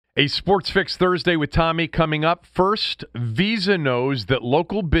A Sports Fix Thursday with Tommy coming up. First, Visa knows that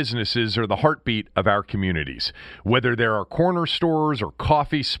local businesses are the heartbeat of our communities. Whether they're our corner stores or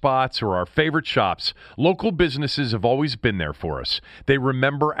coffee spots or our favorite shops, local businesses have always been there for us. They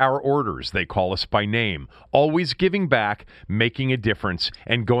remember our orders. They call us by name, always giving back, making a difference,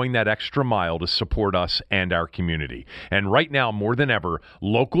 and going that extra mile to support us and our community. And right now, more than ever,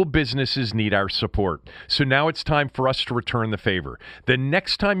 local businesses need our support. So now it's time for us to return the favor. The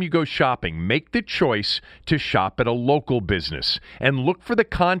next time you go shopping, make the choice to shop at a local business and look for the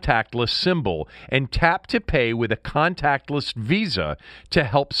contactless symbol and tap to pay with a contactless Visa to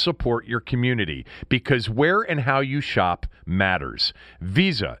help support your community, because where and how you shop matters.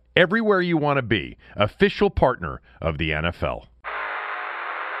 Visa, everywhere you want to be, official partner of the NFL.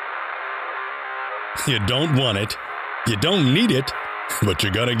 You don't want it, you don't need it, but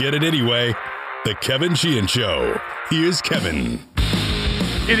you're gonna get it anyway. The Kevin Sheehan Show. Here's Kevin.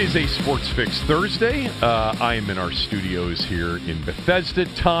 It is a Sports Fix Thursday. I am in our studios here in Bethesda.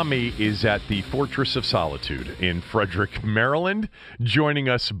 Tommy is at the Fortress of Solitude in Frederick, Maryland, joining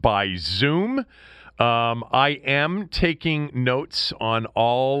us by Zoom. I am taking notes on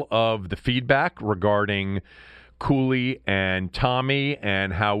all of the feedback regarding Cooley and Tommy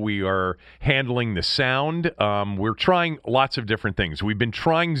and how we are handling the sound. We're trying lots of different things. We've been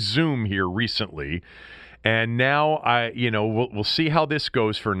trying Zoom here recently. And now we'll see how this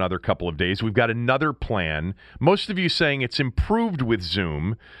goes for another couple of days. We've got another plan. Most of you saying it's improved with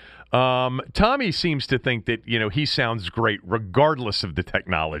Zoom. Tommy seems to think that, he sounds great regardless of the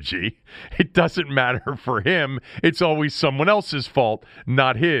technology. It doesn't matter for him. It's always someone else's fault,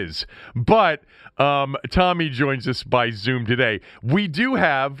 not his. But Tommy joins us by Zoom today. We do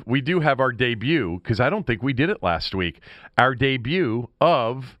have our debut, because I don't think we did it last week. Our debut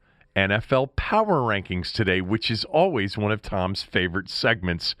of NFL Power Rankings today, which is always one of Tom's favorite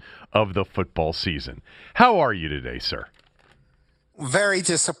segments of the football season. How are you today, sir? Very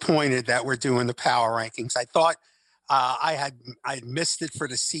disappointed that we're doing the Power Rankings. I thought I had missed it for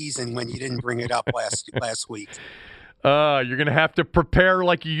the season when you didn't bring it up last week. You're going to have to prepare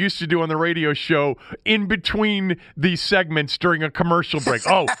like you used to do on the radio show in between these segments during a commercial break.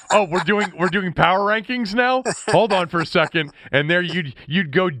 Oh, we're doing power rankings now? Hold on for a second. And there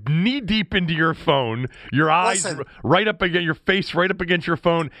you'd go knee deep into your phone, your eyes right up against your face, right up against your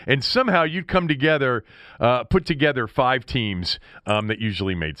phone, and somehow you'd come together, put together 5 teams that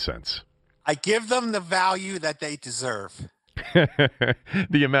usually made sense. I give them the value that they deserve.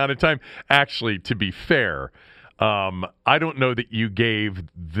 The amount of time. Actually, to be fair, I don't know that you gave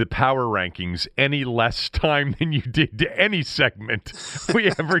the power rankings any less time than you did to any segment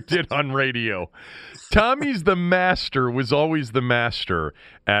we ever did on radio. Tommy's the master, was always the master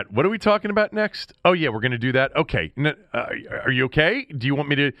at, what are we talking about next? Oh, yeah, we're going to do that. Okay. Are you okay? Do you want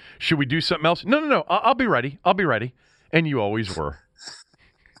me to, should we do something else? No. I'll be ready. And you always were.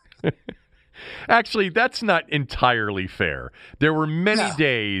 Actually, that's not entirely fair. There were many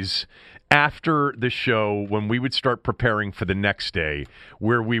days after the show when we would start preparing for the next day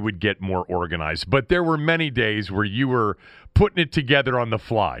where we would get more organized. But there were many days where you were putting it together on the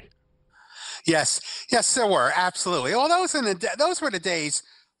fly. Yes, there were. Absolutely. Well, those were the days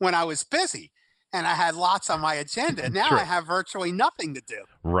when I was busy and I had lots on my agenda. Now True. I have virtually nothing to do.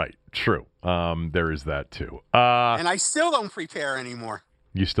 Right. True. There is that too. And I still don't prepare anymore.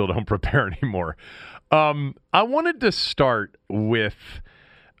 You still don't prepare anymore. I wanted to start with...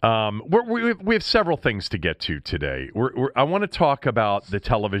 we have several things to get to today. I want to talk about the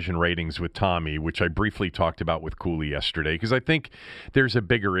television ratings with Tommy, which I briefly talked about with Cooley yesterday, because I think there's a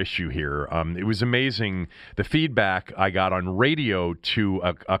bigger issue here. It was amazing, the feedback I got on radio to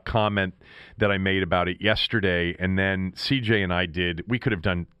a comment that I made about it yesterday, and then CJ and I we could have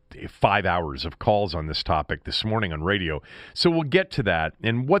done 5 hours of calls on this topic this morning on radio. So we'll get to that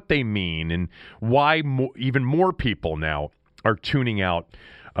and what they mean and why even more people now are tuning out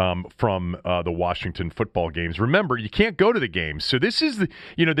from the Washington football games. Remember, you can't go to the games. So this is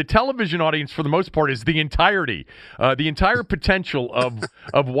the television audience for the most part is the entire potential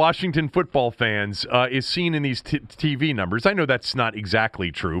of Washington football fans is seen in these TV numbers. I know that's not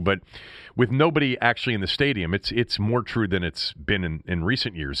exactly true, but with nobody actually in the stadium, it's more true than it's been in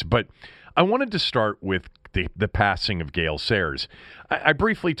recent years. But I wanted to start with the passing of Gale Sayers. I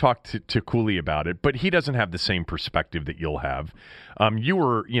briefly talked to Cooley about it, but he doesn't have the same perspective that you'll have.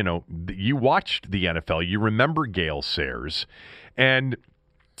 You watched the NFL. You remember Gale Sayers. And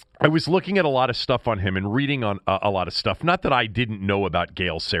I was looking at a lot of stuff on him and reading on a lot of stuff. Not that I didn't know about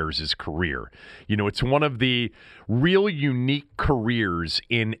Gale Sayers' career. You know, it's one of the real unique careers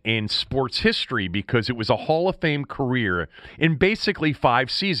in sports history because it was a Hall of Fame career in basically 5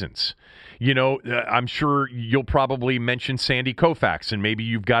 seasons. You know, I'm sure you'll probably mention Sandy Koufax, and maybe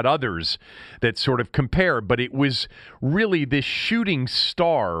you've got others that sort of compare, but it was really this shooting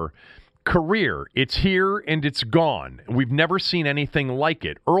star career. It's here and it's gone. We've never seen anything like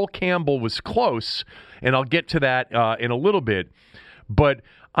it. Earl Campbell was close, and I'll get to that in a little bit, but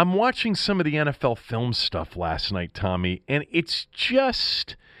I'm watching some of the NFL film stuff last night, Tommy, and it's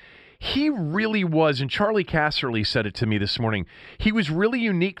just... He really was, and Charlie Casserly said it to me this morning, he was really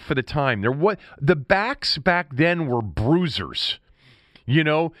unique for the time. The backs back then were bruisers. You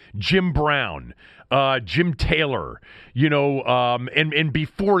know, Jim Brown, Jim Taylor, you know, and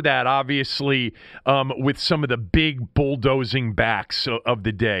before that, obviously, with some of the big bulldozing backs of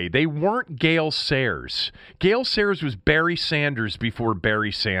the day. They weren't Gale Sayers. Gale Sayers was Barry Sanders before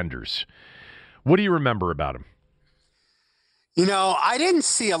Barry Sanders. What do you remember about him? You know, I didn't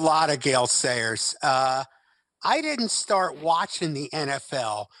see a lot of Gale Sayers. I didn't start watching the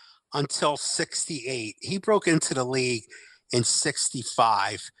NFL until 68. He broke into the league in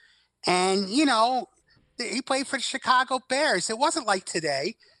 65. And, you know, he played for the Chicago Bears. It wasn't like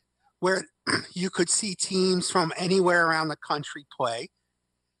today where you could see teams from anywhere around the country play.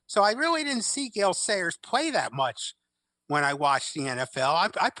 So I really didn't see Gale Sayers play that much when I watched the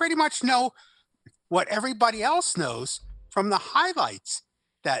NFL. I pretty much know what everybody else knows from the highlights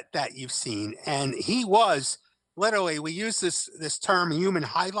that you've seen. And he was literally, we use this term human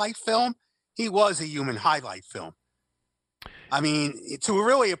highlight film. He was a human highlight film. I mean, to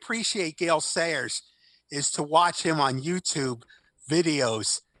really appreciate Gale Sayers is to watch him on YouTube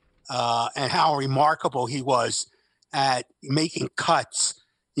videos and how remarkable he was at making cuts,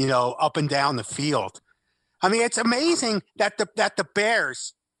 you know, up and down the field. I mean, it's amazing that the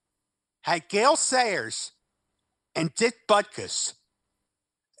Bears had Gale Sayers and Dick Butkus.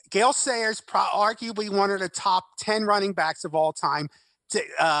 Gale Sayers, arguably one of the top 10 running backs of all time.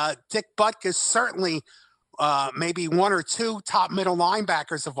 Dick Butkus, certainly maybe 1 or 2 top middle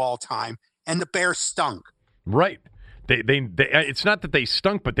linebackers of all time. And the Bears stunk. Right. They it's not that they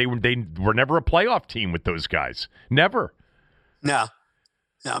stunk, but they were never a playoff team with those guys. Never. No,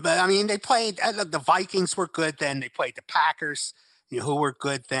 but I mean, they played, the Vikings were good then. They played the Packers, you know, who were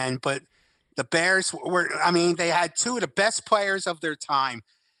good then. But the Bears they had 2 of the best players of their time,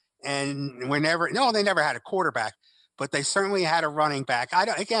 and they never had a quarterback, but they certainly had a running back.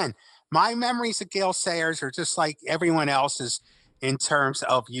 Again, my memories of Gale Sayers are just like everyone else's in terms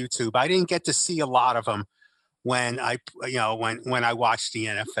of YouTube. I didn't get to see a lot of them when I watched the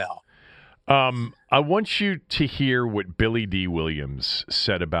NFL. I want you to hear what Billy D. Williams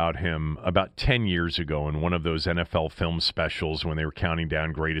said about him about 10 years ago in one of those NFL film specials when they were counting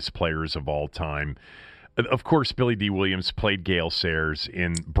down greatest players of all time. Of course, Billy D. Williams played Gale Sayers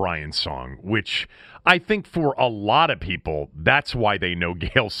in Brian's Song, which I think for a lot of people, that's why they know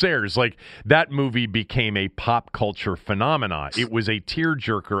Gale Sayers. Like, that movie became a pop culture phenomenon. It was a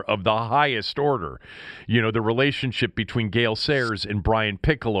tearjerker of the highest order. You know, the relationship between Gale Sayers and Brian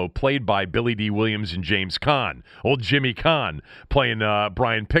Piccolo, played by Billy D. Williams and James Caan. Old Jimmy Caan playing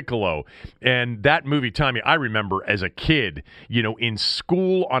Brian Piccolo. And that movie, Tommy, I remember as a kid, you know, in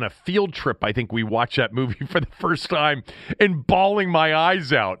school on a field trip, I think we watched that movie for the first time and bawling my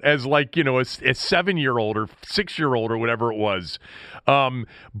eyes out as, like, you know, a 7-year-old or 6-year-old or whatever it was.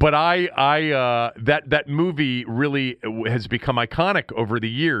 But that movie really has become iconic over the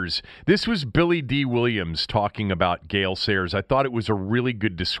years. This was Billy D. Williams talking about Gale Sayers. I thought it was a really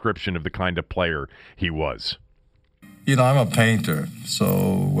good description of the kind of player he was. You know, I'm a painter, so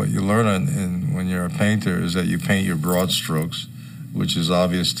what you learn when you're a painter is that you paint your broad strokes, which is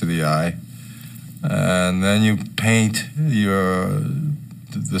obvious to the eye. And then you paint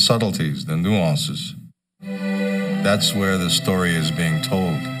the subtleties, the nuances. That's where the story is being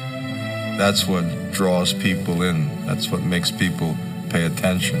told. That's what draws people in. That's what makes people pay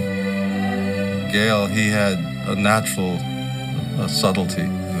attention. Gale, he had a natural subtlety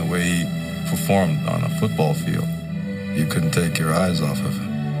in the way he performed on a football field. You couldn't take your eyes off of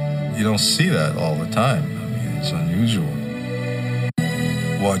him. You don't see that all the time. I mean, it's unusual.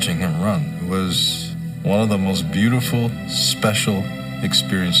 Watching him run, it was one of the most beautiful, special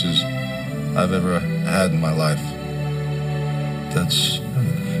experiences I've ever had in my life. That's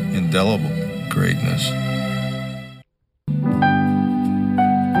indelible greatness.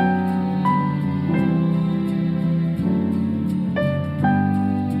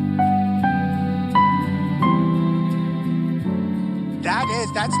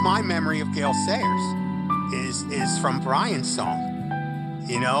 that's my memory of Gale Sayers is from Brian's song.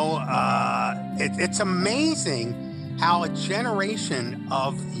 It's amazing how a generation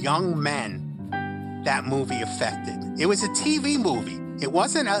of young men that movie affected. It was a TV movie. It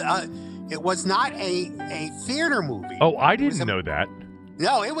wasn't it was not a theater movie. Oh, I didn't know that.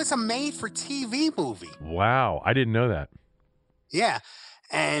 No, it was a made-for-TV movie. Wow, I didn't know that. Yeah,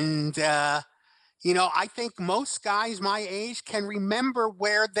 and I think most guys my age can remember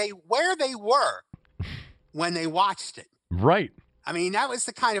where they were when they watched it. Right. I mean, that was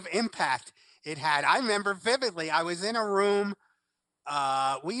the kind of impact it had. I remember vividly. I was in a room.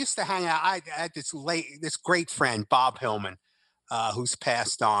 We used to hang out. I had this great friend, Bob Hillman, who's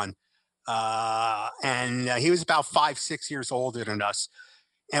passed on, and he was about 5-6 years older than us.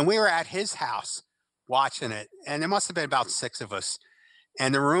 And we were at his house watching it, and there must have been about 6 of us.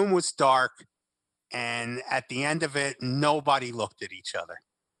 And the room was dark, and at the end of it, nobody looked at each other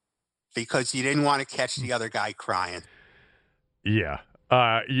because you didn't want to catch the other guy crying. Yeah.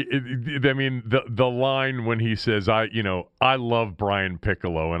 I mean, the line when he says, I love Brian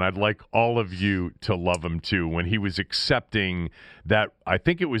Piccolo, and I'd like all of you to love him too, when he was accepting that, I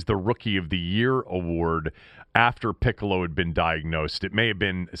think it was the Rookie of the Year award after Piccolo had been diagnosed. It may have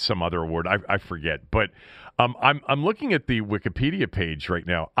been some other award. I forget. But I'm looking at the Wikipedia page right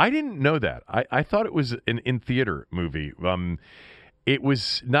now. I didn't know that. I thought it was an in-theater movie. It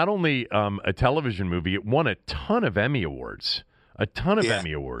was not only a television movie, it won a ton of Emmy Awards.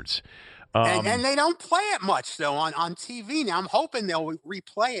 Emmy Awards. And they don't play it much, though, on TV now. I'm hoping they'll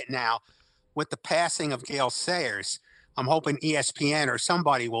replay it now with the passing of Gale Sayers. I'm hoping ESPN or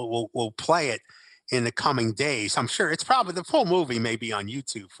somebody will play it in the coming days. I'm sure it's probably the full movie may be on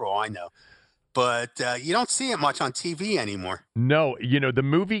YouTube for all I know. But you don't see it much on TV anymore. No, the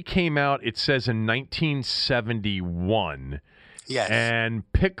movie came out, it says, in 1971. Yes.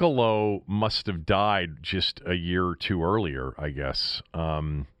 And Piccolo must have died just a year or two earlier, I guess.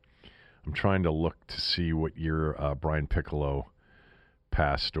 I'm trying to look to see what year Brian Piccolo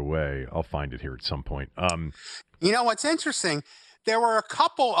passed away. I'll find it here at some point. What's interesting? There were a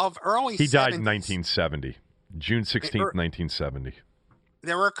couple of early He died in 1970, June 16th, 1970.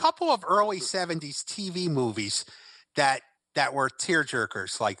 There were a couple of early 70s TV movies that were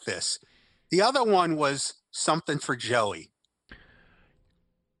tearjerkers like this. The other one was Something for Joey.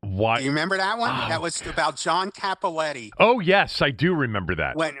 What? Do you remember that one? Oh. That was about John Capoletti. Oh, yes, I do remember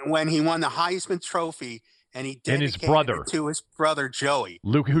that. When he won the Heisman Trophy and he dedicated it to his brother Joey.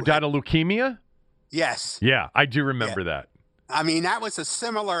 Who died of leukemia? Yes. Yeah, I do remember that. I mean, that was a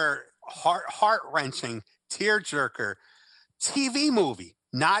similar heart-wrenching, tearjerker TV movie.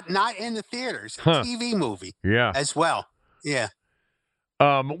 Not in the theaters. TV movie. Yeah. As well. Yeah.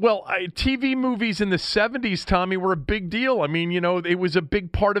 TV movies in the 70s, Tommy, were a big deal. I mean, it was a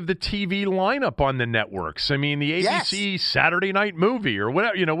big part of the TV lineup on the networks. I mean, the ABC Saturday Night Movie or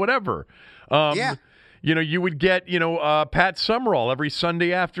whatever. Yeah. You would get, Pat Summerall every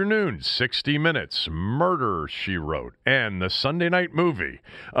Sunday afternoon, 60 Minutes, Murder, She Wrote, and the Sunday Night Movie.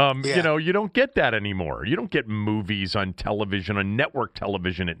 You don't get that anymore. You don't get movies on television, on network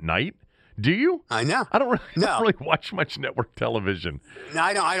television at night. Do you? I know. I don't really watch much network television. No,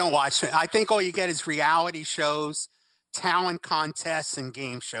 I don't watch it. I think all you get is reality shows, talent contests, and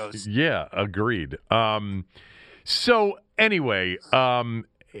game shows. Yeah, agreed. So anyway,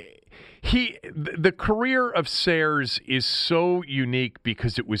 the career of Sayers is so unique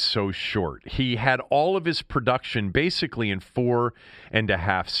because it was so short. He had all of his production basically in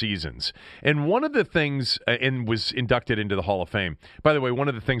 4.5 seasons. And one of the things, and was inducted into the Hall of Fame. By the way, one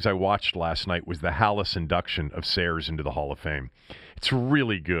of the things I watched last night was the Hallis induction of Sayers into the Hall of Fame. It's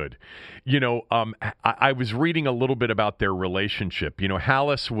really good. I was reading a little bit about their relationship.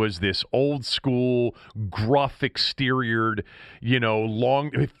 Hallis was this old school, gruff exteriored,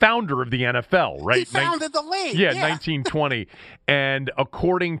 long founder of the NFL, right? He founded the league. Yeah, 1920. And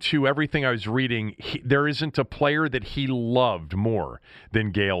according to everything I was reading, there isn't a player that he loved more than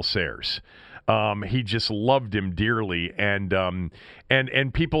Gale Sayers. He just loved him dearly, and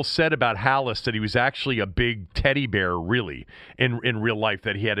people said about Hallis that he was actually a big teddy bear, really, in real life,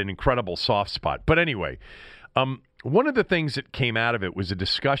 that he had an incredible soft spot. But anyway, one of the things that came out of it was a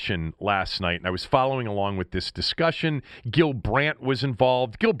discussion last night, and I was following along with this discussion. Gil Brandt was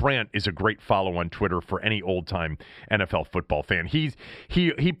involved. Gil Brandt is a great follow on Twitter for any old-time NFL football fan.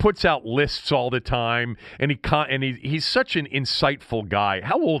 He puts out lists all the time, and he's such an insightful guy.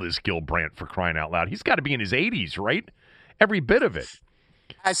 How old is Gil Brandt, for crying out loud? He's got to be in his 80s, right? Every bit of it.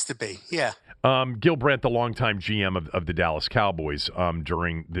 Has to be, yeah. Gil Brandt, the longtime GM of the Dallas Cowboys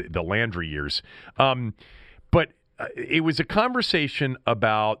during the Landry years. But it was a conversation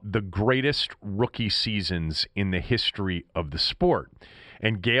about the greatest rookie seasons in the history of the sport.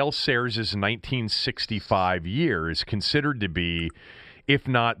 And Gale Sayers' 1965 year is considered to be, if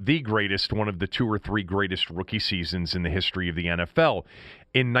not the greatest, one of the 2 or 3 greatest rookie seasons in the history of the NFL.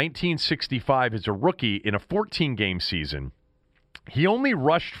 In 1965, as a rookie, in a 14-game season, he only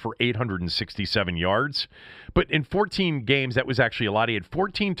rushed for 867 yards, but in 14 games, that was actually a lot. He had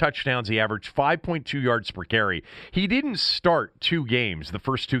 14 touchdowns. He averaged 5.2 yards per carry. He didn't start 2 games, the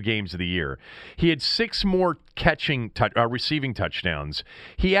first 2 games of the year. He had 6 more receiving touchdowns.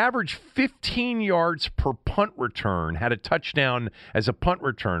 He averaged 15 yards per punt return, had a touchdown as a punt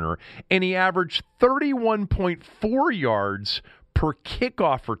returner, and he averaged 31.4 yards per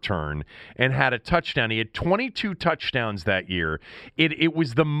kickoff return and had a touchdown. He had 22 touchdowns that year. It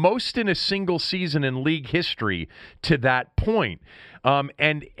was the most in a single season in league history to that point.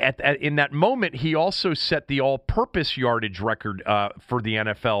 And in that moment, he also set the all-purpose yardage record for the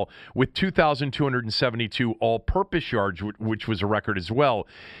NFL with 2,272 all-purpose yards, which was a record as well.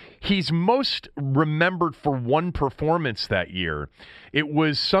 He's most remembered for one performance that year. It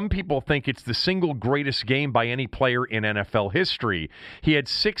was, some people think it's the single greatest game by any player in NFL history. He had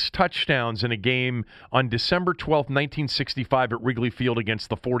 6 touchdowns in a game on December 12th, 1965 at Wrigley Field against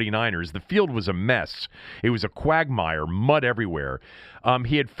the 49ers. The field was a mess. It was a quagmire, mud everywhere.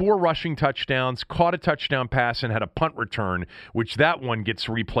 He had 4 rushing touchdowns, caught a touchdown pass, and had a punt return, which that one gets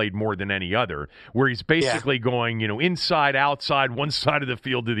replayed more than any other, where he's basically going, inside, outside, one side of the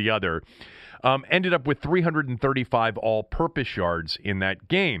field to the other. Ended up with 335 all-purpose yards in that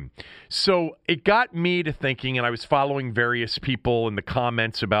game. So it got me to thinking, and I was following various people in the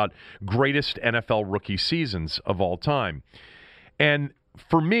comments about greatest NFL rookie seasons of all time. And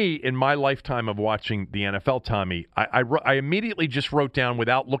for me, in my lifetime of watching the NFL, Tommy, I immediately just wrote down,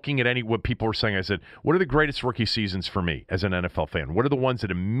 without looking at what people were saying, I said, what are the greatest rookie seasons for me as an NFL fan? What are the ones that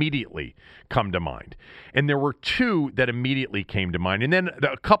immediately come to mind? And there were 2 that immediately came to mind, and then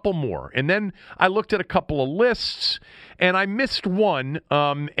a couple more. And then I looked at a couple of lists, and I missed one,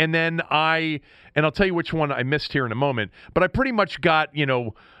 and then I'll tell you which one I missed here in a moment, but I pretty much got,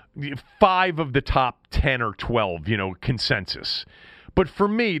 5 of the top 10 or 12, consensus. But for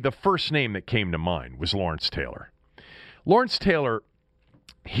me, the first name that came to mind was Lawrence Taylor. Lawrence Taylor,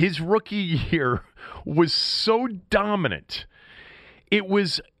 his rookie year was so dominant. It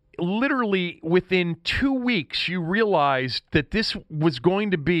was literally within 2 weeks, you realized that this was going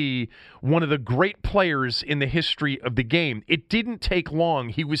to be one of the great players in the history of the game. It didn't take long.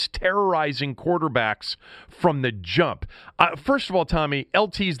 He was terrorizing quarterbacks from the jump. First of all, Tommy,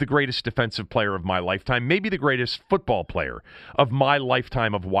 LT is the greatest defensive player of my lifetime, maybe the greatest football player of my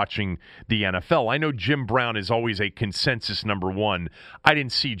lifetime of watching the NFL. I know Jim Brown is always a consensus number 1. I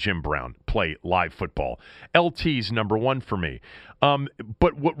didn't see Jim Brown play live football. LT's number 1 for me.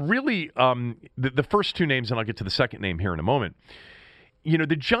 But what really, the first 2 names, and I'll get to the second name here in a moment,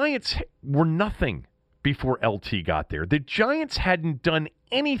 the Giants were nothing before LT got there. The Giants hadn't done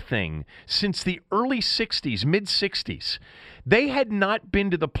anything since the early 60s, mid-60s. They had not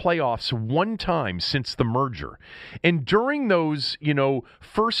been to the playoffs one time since the merger. And during those,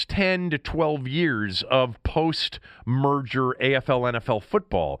 first 10 to 12 years of post-merger AFL, NFL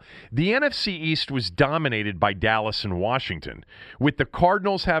football, the NFC East was dominated by Dallas and Washington, with the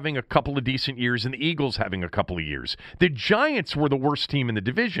Cardinals having a couple of decent years and the Eagles having a couple of years. The Giants were the worst team in the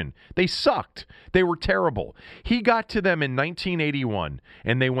division. They sucked. They were terrible. He got to them in 1981,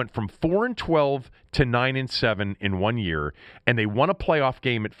 and they went from 4-12 to 9-7 in 1 year, and they won a playoff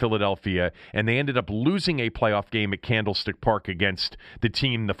game at Philadelphia, and they ended up losing a playoff game at Candlestick Park against the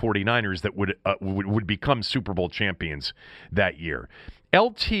team, the 49ers, that would become Super Bowl champions that year.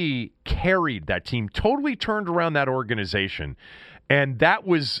 LT carried that team, totally turned around that organization, and that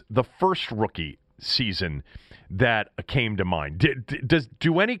was the first rookie season that came to mind.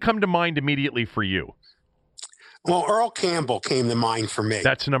 Do any come to mind immediately for you? Well, Earl Campbell came to mind for me.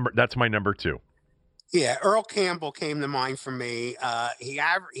 That's my number 2. Yeah, Earl Campbell came to mind for me. He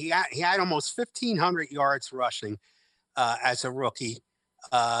had almost 1,500 yards rushing as a rookie.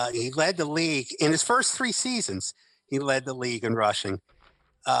 He led the league in his first 3 seasons. He led the league in rushing.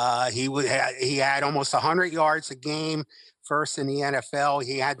 He had almost 100 yards a game, first in the NFL.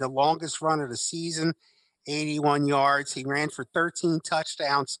 He had the longest run of the season, 81 yards. He ran for 13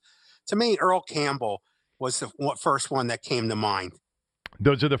 touchdowns. To me, Earl Campbell was the first one that came to mind.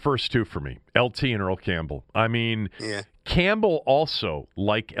 Those are the first 2 for me, LT and Earl Campbell. I mean, yeah. Campbell also,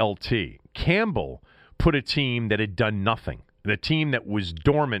 like LT, Campbell put a team that had done nothing, the team that was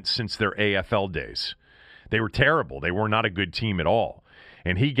dormant since their AFL days. They were terrible. They were not a good team at all.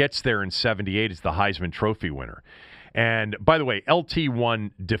 And he gets there in 78 as the Heisman Trophy winner. And by the way, LT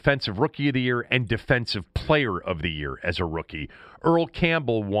won Defensive Rookie of the Year and Defensive Player of the Year as a rookie. Earl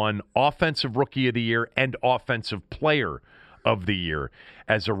Campbell won Offensive Rookie of the Year and Offensive Player of the Year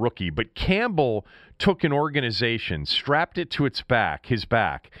as a rookie. But Campbell took an organization, strapped it to his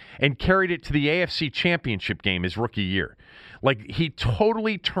back, and carried it to the AFC Championship game his rookie year. Like, he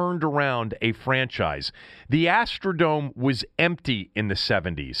totally turned around a franchise. The Astrodome was empty in the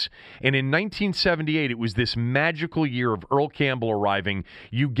 70s. And in 1978, it was this magical year of Earl Campbell arriving.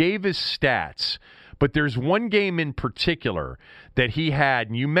 You gave his stats, but there's one game in particular that he had,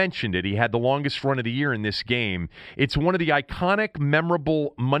 and you mentioned it, he had the longest run of the year in this game. It's one of the iconic,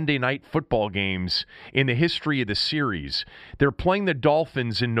 memorable Monday Night Football games in the history of the series. They're playing the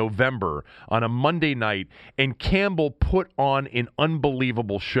Dolphins in November on a Monday night, and Campbell put on an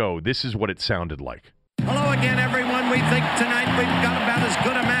unbelievable show. This is what it sounded like. Hello again, everyone. We think tonight we've got about as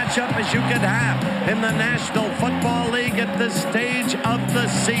good a matchup as you could have in the National Football League at this stage of the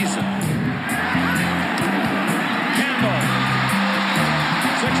season. Campbell.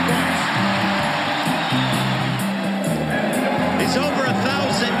 6 points. He's over 1,000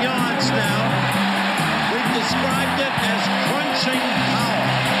 yards now. We've described it as crunching power.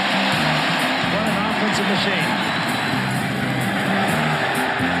 What an offensive machine.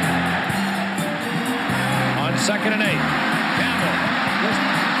 On 2nd and 8. Campbell.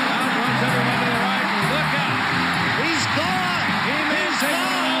 Outruns everyone to the right. And look out. He's gone. He's gone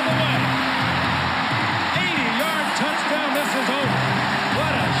all the way. 80-yard touchdown. This is over. What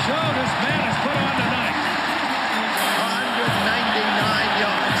a show this man has put on tonight. 199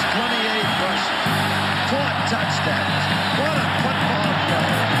 yards, 28 rushes, 4 touchdowns. What a football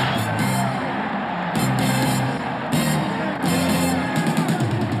player.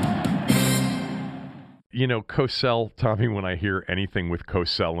 You know, Cosell, Tommy, when I hear anything with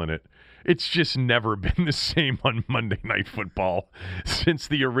Cosell in it, it's just never been the same on Monday Night Football since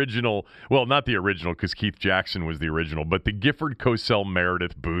the original. Well, not the original, because Keith Jackson was the original, but the Gifford Cosell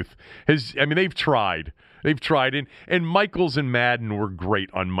Meredith booth has. I mean, they've tried, and Michaels and Madden were great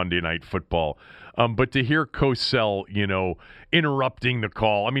on Monday Night Football. But to hear Cosell, interrupting the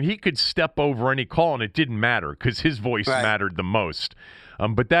call, I mean, he could step over any call and it didn't matter because his voice mattered the most.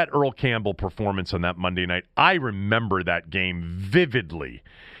 But that Earl Campbell performance on that Monday night, I remember that game vividly.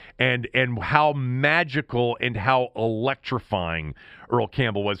 And how magical and how electrifying Earl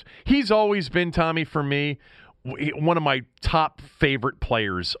Campbell was. He's always been, Tommy, for me, one of my top favorite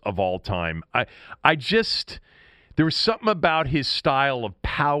players of all time. There was something about his style of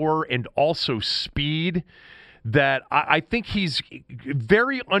power and also speed that I think he's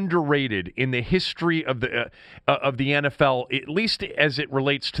very underrated in the history of the NFL, at least as it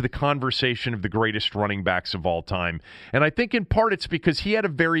relates to the conversation of the greatest running backs of all time. And I think in part it's because he had a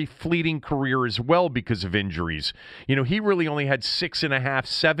very fleeting career as well because of injuries. He really only had 6.5,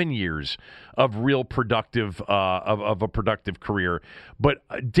 7 years of real productive of a productive career. But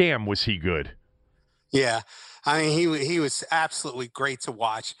damn, was he good? Yeah, I mean he was absolutely great to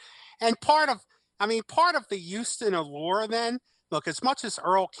watch, and part of the Houston allure then, look, as much as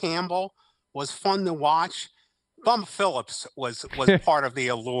Earl Campbell was fun to watch, Bum Phillips was part of the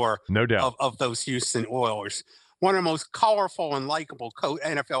allure no doubt. of those Houston Oilers. One of the most colorful and likable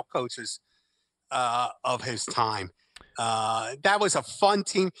NFL coaches of his time. That was a fun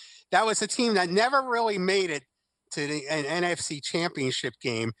team. That was a team that never really made it to an NFC championship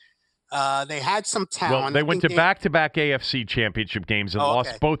game. They had some talent. Well, they went to back-to-back AFC championship games and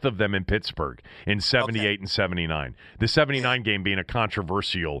lost both of them in Pittsburgh in 78 and 79. The 79 game being a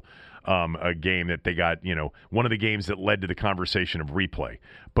controversial a game that they got, one of the games that led to the conversation of replay.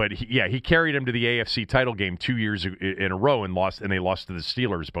 But he carried them to the AFC title game 2 years in a row and they lost to the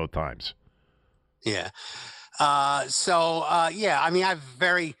Steelers both times. Yeah. I have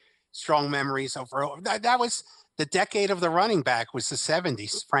very strong memories of Earl. That was the decade of the running back was the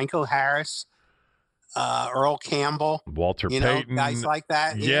 70s. Franco Harris, Earl Campbell, Walter Payton, guys like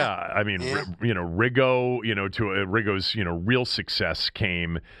that. Riggo, Riggo's, real success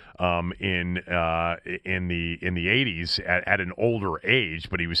came in the 80s at an older age,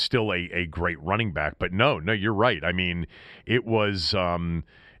 but he was still a great running back. But no, you're right. I mean, it was.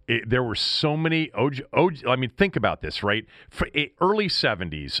 There were so many I mean, think about this, right? For early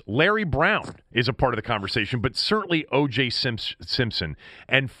 70s, Larry Brown is a part of the conversation, but certainly O.J. Simpson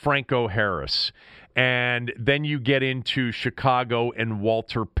and Franco Harris. And then you get into Chicago and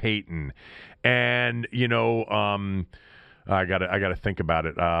Walter Payton. And, I gotta think about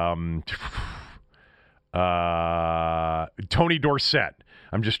it. Tony Dorsett.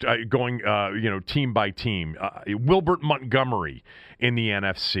 I'm just going, team by team. Wilbert Montgomery in the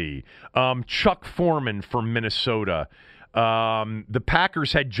NFC. Chuck Foreman from Minnesota. The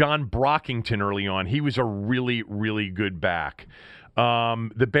Packers had John Brockington early on. He was a really, really good back.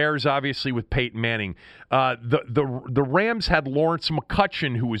 The Bears, obviously, with Peyton Manning. The Rams had Lawrence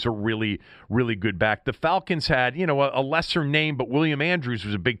McCutcheon, who was a really, really good back. The Falcons had, a lesser name, but William Andrews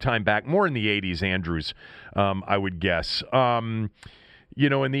was a big-time back. More in the 80s, Andrews, I would guess.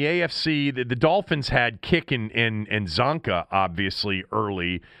 In the AFC, the Dolphins had Kick and Zonka, obviously,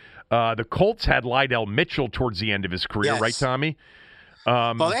 early. The Colts had Lydell Mitchell towards the end of his career, right, Tommy?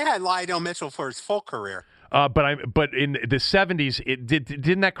 Well, they had Lydell Mitchell for his full career. But in the 70s,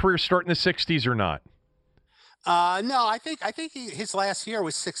 didn't that career start in the 60s or not? No, I think his last year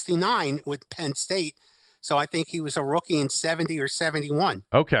was 69 with Penn State, so I think he was a rookie in 70 or 71.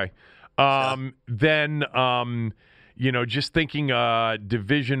 Okay, then just thinking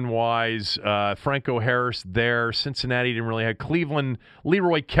division-wise, Franco Harris there. Cincinnati didn't really have Cleveland.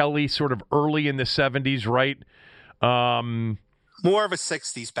 Leroy Kelly sort of early in the 70s, right? More of a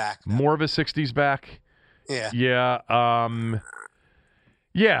 60s back. Though. More of a 60s back. Yeah. Yeah.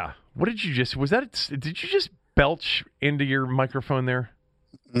 Yeah. What did you just? Did you just belch into your microphone there?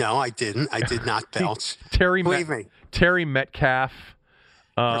 No, I didn't. I did not belch. Believe me. Terry Metcalf.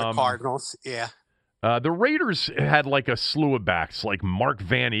 For the Cardinals. Yeah. The Raiders had like a slew of backs, like Mark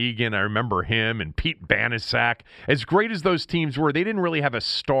Van Egan. I remember him, and Pete Banisak. As great as those teams were, they didn't really have a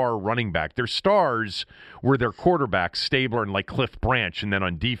star running back. Their stars were their quarterbacks, Stabler and like Cliff Branch, and then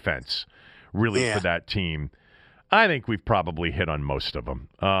on defense, really for that team. I think we've probably hit on most of them.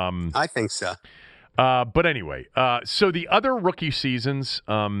 I think so. But anyway, so the other rookie seasons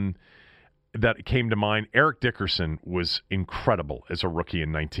that came to mind, Eric Dickerson was incredible as a rookie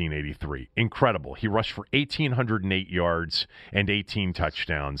in 1983. Incredible. He rushed for 1,808 yards and 18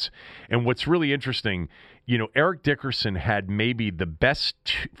 touchdowns. And what's really interesting, Eric Dickerson had maybe the best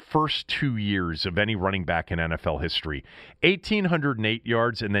first 2 years of any running back in NFL history. 1,808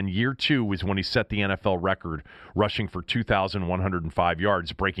 yards, and then year 2 was when he set the NFL record, rushing for 2,105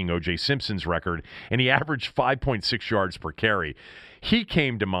 yards, breaking O.J. Simpson's record, and he averaged 5.6 yards per carry. He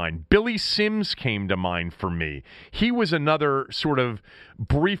came to mind. Billy Sims came to mind for me. He was another sort of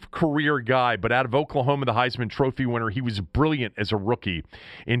brief career guy, but out of Oklahoma, the Heisman Trophy winner, he was brilliant as a rookie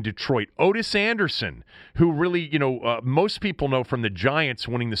in Detroit. Otis Anderson, who really, most people know from the Giants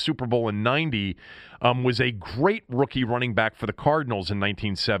winning the Super Bowl in 90, was a great rookie running back for the Cardinals in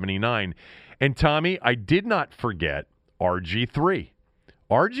 1979. And Tommy, I did not forget RG3.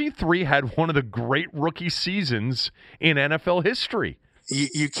 RG3 had one of the great rookie seasons in NFL history.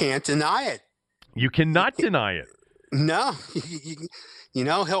 You can't deny it. You cannot deny it. No.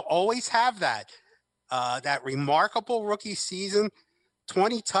 He'll always have that. That remarkable rookie season,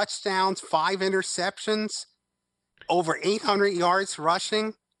 20 touchdowns, 5 interceptions, over 800 yards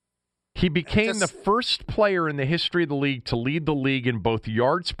rushing. He became the first player in the history of the league to lead the league in both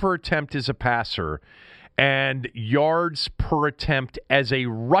yards per attempt as a passer and yards per attempt as a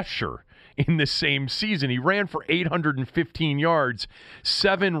rusher in the same season. He ran for 815 yards,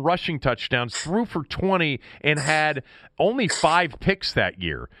 7 rushing touchdowns, threw for 20, and had only 5 picks that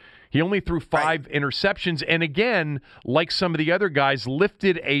year. He only threw 5 interceptions, and again, like some of the other guys,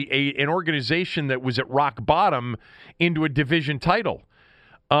 lifted an organization that was at rock bottom into a division title.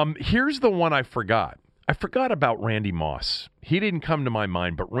 Here's the one I forgot. I forgot about Randy Moss. He didn't come to my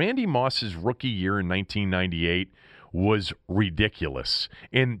mind, but Randy Moss's rookie year in 1998 was ridiculous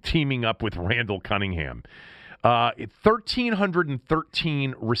in teaming up with Randall Cunningham.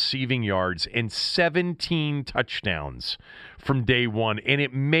 1,313 receiving yards and 17 touchdowns from day one, and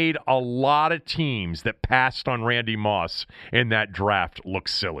it made a lot of teams that passed on Randy Moss in that draft look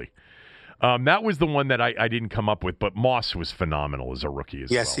silly. That was the one that I didn't come up with, but Moss was phenomenal as a rookie as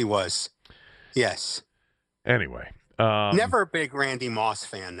well. Yes, he was. Yes. Anyway. Never a big Randy Moss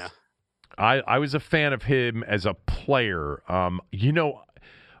fan, though. I was a fan of him as a player.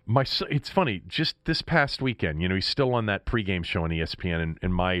 It's funny, just this past weekend, he's still on that pregame show on ESPN,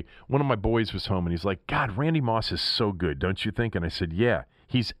 and one of my boys was home, and he's like, God, Randy Moss is so good, don't you think? And I said, yeah,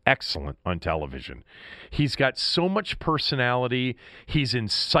 he's excellent on television. He's got so much personality. He's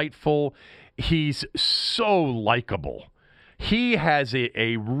insightful. He's so likable. He has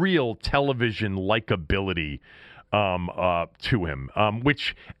a real television likability to him,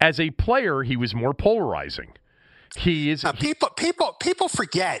 which as a player, he was more polarizing. People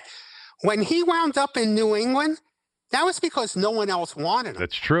forget when he wound up in New England, that was because no one else wanted him.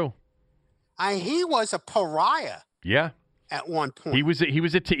 That's true. He was a pariah. Yeah. At one point, he was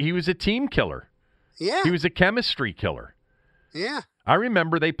a team killer. Yeah. He was a chemistry killer. Yeah. I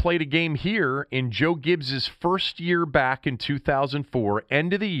remember they played a game here in Joe Gibbs' first year back in 2004,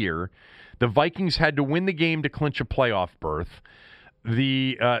 end of the year. The Vikings had to win the game to clinch a playoff berth.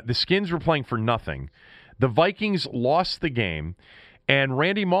 The Skins were playing for nothing. The Vikings lost the game, and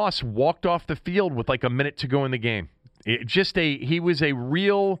Randy Moss walked off the field with like a minute to go in the game. He was a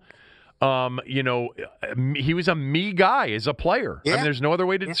real, he was a me guy as a player. Yeah. I mean, there's no other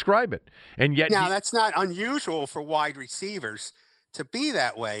way to describe it. And yet, now that's not unusual for wide receivers to be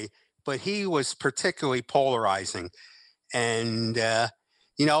that way, but he was particularly polarizing. And,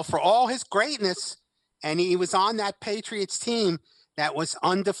 for all his greatness, and he was on that Patriots team that was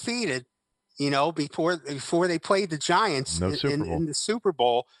undefeated, before they played the Giants in the Super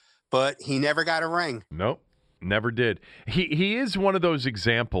Bowl, but he never got a ring. Nope, never did. He is one of those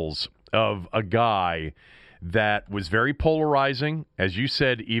examples of a guy that was very polarizing, as you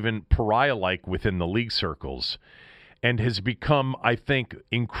said, even pariah-like within the league circles, and has become, I think,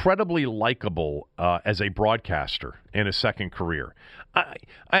 incredibly likable as a broadcaster in a second career.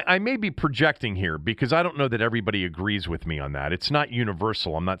 I may be projecting here because I don't know that everybody agrees with me on that. It's not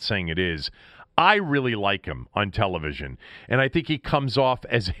universal. I'm not saying it is. I really like him on television, and I think he comes off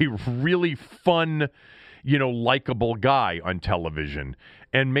as a really fun, likable guy on television.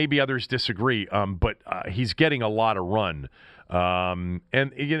 And maybe others disagree, but he's getting a lot of run. And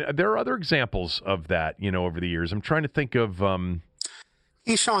there are other examples of that, over the years. I'm trying to think of.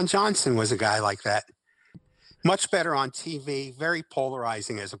 Keyshawn Johnson was a guy like that. Much better on TV, very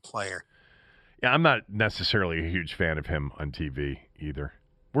polarizing as a player. Yeah, I'm not necessarily a huge fan of him on TV either.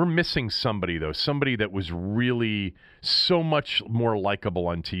 We're missing somebody, though, somebody that was really so much more likable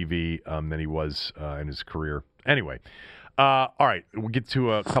on TV than he was in his career. Anyway, all right, we'll get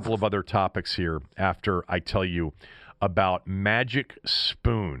to a couple of other topics here after I tell you about Magic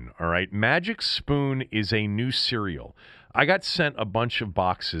Spoon, all right? Magic Spoon is a new cereal. I got sent a bunch of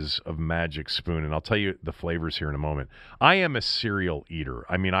boxes of Magic Spoon, and I'll tell you the flavors here in a moment. I am a cereal eater.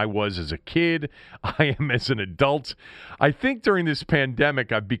 I mean, I was as a kid. I am as an adult. I think during this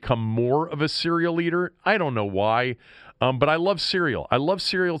pandemic, I've become more of a cereal eater. I don't know why, but I love cereal. I love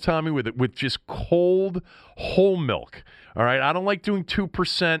cereal, Tommy, with just cold, whole milk. All right, I don't like doing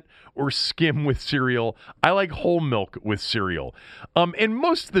 2% or skim with cereal. I like whole milk with cereal. And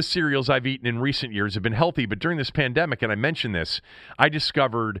most of the cereals I've eaten in recent years have been healthy, but during this pandemic, and I mentioned this, I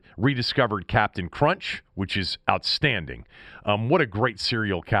rediscovered Captain Crunch, which is outstanding. What a great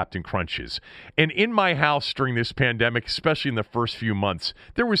cereal Captain Crunch is. And in my house during this pandemic, especially in the first few months,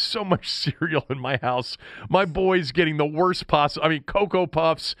 there was so much cereal in my house. My boys getting the worst possible. I mean, Cocoa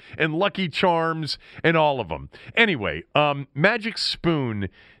Puffs and Lucky Charms and all of them. Anyway, Magic Spoon,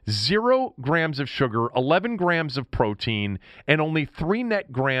 0 grams of sugar, 11 grams of protein, and only 3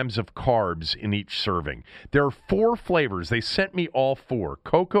 net grams of carbs in each serving. There are 4 flavors. They sent me all 4: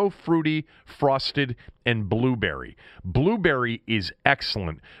 cocoa, fruity, frosted, and blueberry. Blueberry is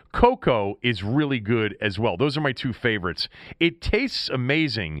excellent. Cocoa is really good as well. Those are my 2 favorites. It tastes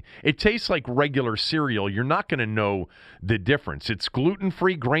amazing. It tastes like regular cereal. You're not going to know the difference. It's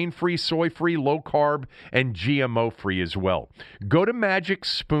gluten-free, grain-free, soy-free, low-carb, and GMO-free as well. Go to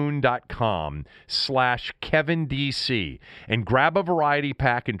magicspoon.com/KevinDC and grab a variety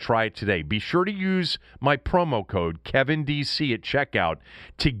pack and try it today. Be sure to use my promo code KevinDC at checkout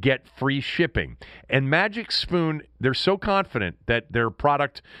to get free shipping. And Magic Spoon, they're so confident that their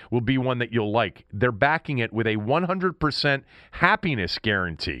product will be one that you'll like. They're backing it with a 100% happiness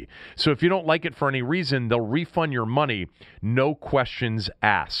guarantee. So if you don't like it for any reason, they'll refund your money, no questions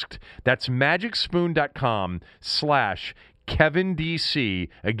asked. That's magicspoon.com/KevinDC.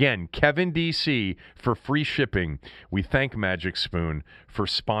 Again, KevinDC for free shipping. We thank Magic Spoon for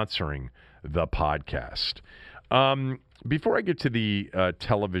sponsoring the podcast. Before I get to the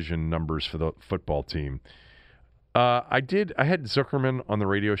television numbers for the football team, I had Zuckerman on the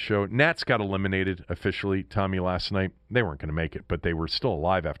radio show. Nats got eliminated officially, Tommy, last night. They weren't going to make it, but they were still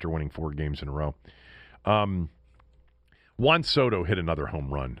alive after winning 4 games in a row. Juan Soto hit another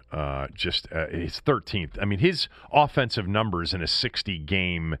home run, his 13th. I mean, his offensive numbers in a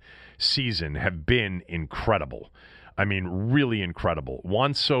 60-game season have been incredible. I mean, really incredible.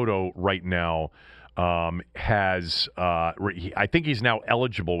 Juan Soto right now has, I think he's now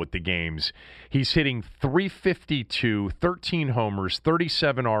eligible with the games. He's hitting .352, 13 homers,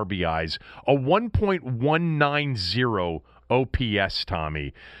 37 RBIs, a 1.190 OPS,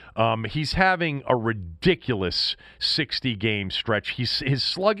 Tommy. He's having a ridiculous 60-game stretch. His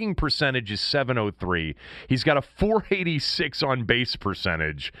slugging percentage is .703. He's got a .486 on-base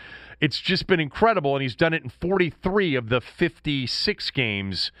percentage. It's just been incredible, and he's done it in 43 of the 56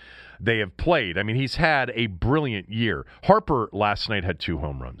 games they have played. I mean, he's had a brilliant year. Harper last night had 2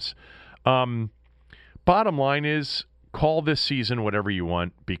 home runs. Bottom line is, call this season whatever you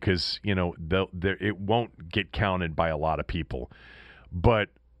want because, it won't get counted by a lot of people. But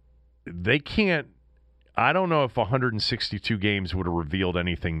they can't – I don't know if 162 games would have revealed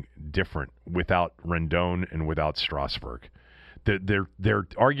anything different without Rendon and without Strasburg. They're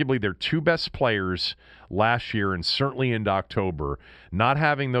arguably their 2 best players last year and certainly into October. Not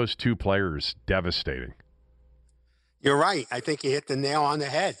having those 2 players, devastating. You're right. I think you hit the nail on the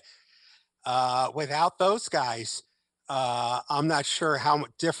head. Without those guys, I'm not sure how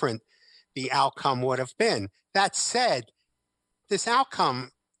different the outcome would have been. That said, this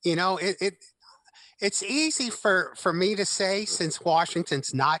outcome, it's easy for me to say since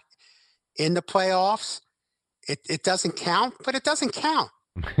Washington's not in the playoffs. It doesn't count, but it doesn't count.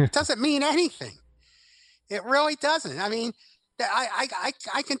 It doesn't mean anything. It really doesn't. I mean,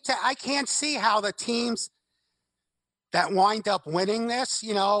 I can't see how the teams that wind up winning this,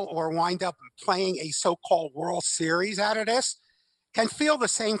 or wind up playing a so-called World Series out of this, can feel the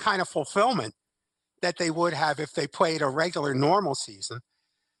same kind of fulfillment that they would have if they played a regular normal season.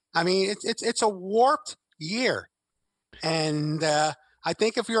 I mean, it's a warped year, and I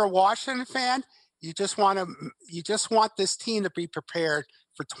think if you're a Washington fan, you just want this team to be prepared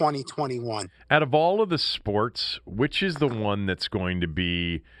for 2021. Out of all of the sports, which is the one that's going to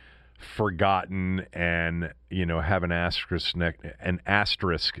be forgotten and have an asterisk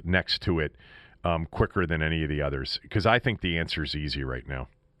next to it quicker than any of the others? Because I think the answer is easy right now.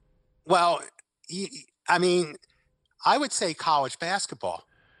 Well, I mean, I would say college basketball.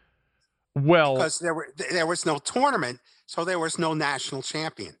 Well, because there was no tournament, so there was no national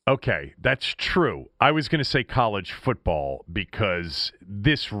champion. Okay, that's true. I was going to say college football because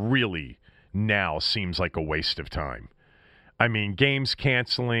this really now seems like a waste of time. I mean, games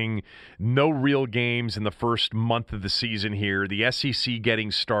canceling, no real games in the first month of the season here, the SEC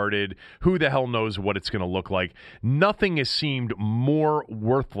getting started, who the hell knows what it's going to look like. Nothing has seemed more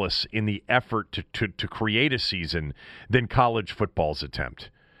worthless in the effort to create a season than college football's attempt.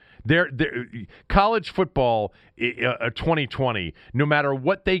 College football 2020, no matter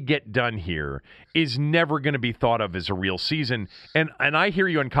what they get done here, is never going to be thought of as a real season. And I hear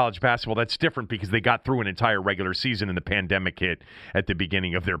you on college basketball. That's different because they got through an entire regular season and the pandemic hit at the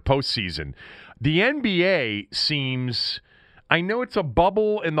beginning of their postseason. The NBA seems, I know it's a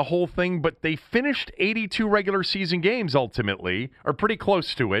bubble and the whole thing, but they finished 82 regular season games ultimately, or pretty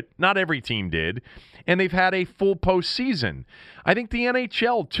close to it. Not every team did. And they've had a full postseason. I think the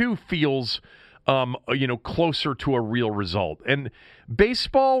NHL, too, feels, closer to a real result. And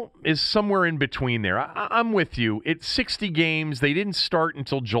baseball is somewhere in between there. I'm with you. It's 60 games. They didn't start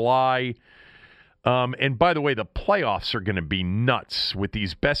until July. And by the way, the playoffs are going to be nuts with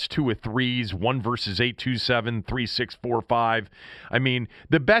these best 2 of 3s, 1 versus 8-2-7, 3-6-4-5. I mean,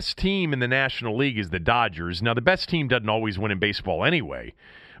 the best team in the National League is the Dodgers. Now, the best team doesn't always win in baseball anyway.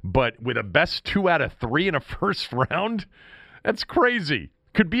 But with a best 2 out of 3 in a first round, that's crazy.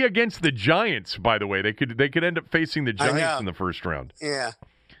 Could be against the Giants, by the way. They could end up facing the Giants in the first round. Yeah,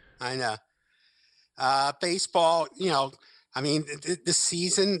 I know. Baseball, I mean, the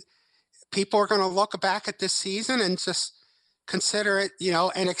season, people are going to look back at this season and just consider it,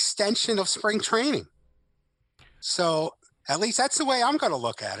 an extension of spring training. So at least that's the way I'm going to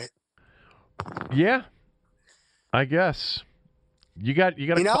look at it. Yeah, I guess. You got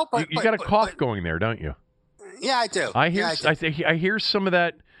a cough going there, don't you? Yeah, I do. I hear some of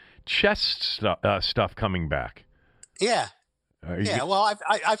that chest stuff coming back. Yeah. Well,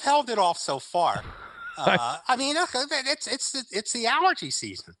 I've held it off so far. I mean, it's the allergy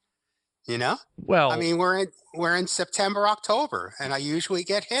season. Well, I mean, we're in September, October, and I usually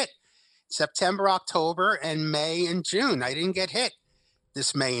get hit September, October, and May and June. I didn't get hit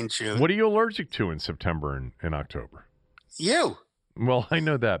this May and June. What are you allergic to in September and October? You. Well, I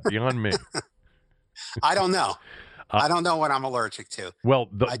know that beyond me. I don't know. I don't know what I'm allergic to. Well,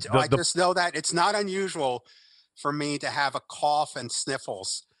 I just know that it's not unusual for me to have a cough and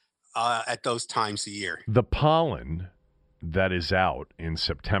sniffles at those times of year. The pollen that is out in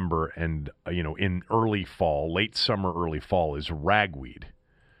September and in early fall, late summer, early fall is ragweed.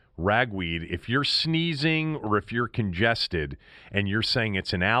 Ragweed, if you're sneezing or if you're congested and you're saying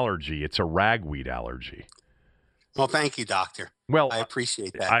it's an allergy, it's a ragweed allergy. Well, thank you, doctor. Well, I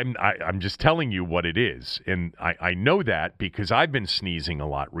appreciate that. I'm just telling you what it is, and I know that because I've been sneezing a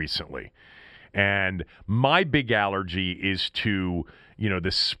lot recently, and my big allergy is to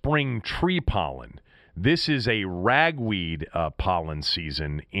the spring tree pollen. This is a ragweed pollen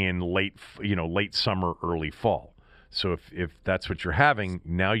season in late summer, early fall. So if that's what you're having,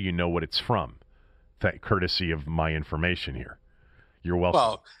 now you know what it's from. Courtesy of my information here. You're welcome.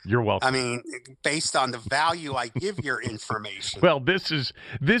 Well, you're welcome. I mean, based on the value I give your information. Well, this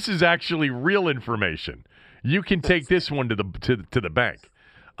is actually real information. You can take this one to the bank.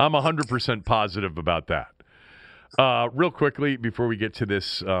 I'm 100% positive about that. Real quickly, before we get to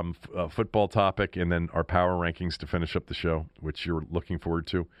this football topic and then our power rankings to finish up the show, which you're looking forward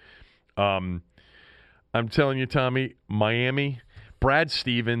to. I'm telling you, Tommy, Miami, Brad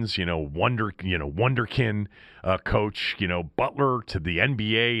Stevens, wonderkin coach, Butler to the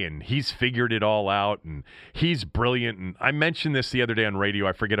NBA, and he's figured it all out, and he's brilliant. And I mentioned this the other day on radio.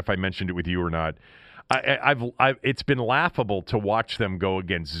 I forget if I mentioned it with you or not. It's been laughable to watch them go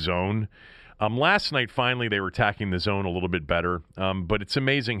against zone. Last night, finally, they were attacking the zone a little bit better. But it's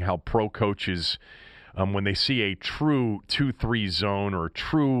amazing how pro coaches, when they see a true 2-3 zone or a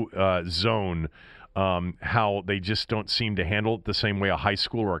true zone, how they just don't seem to handle it the same way a high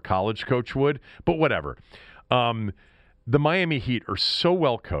school or a college coach would. But whatever. The Miami Heat are so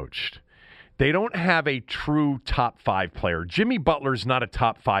well coached. They don't have a true top 5 player. Jimmy Butler's not a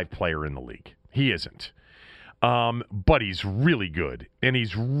top 5 player in the league. He isn't. But he's really good, and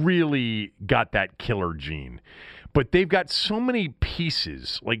he's really got that killer gene. But they've got so many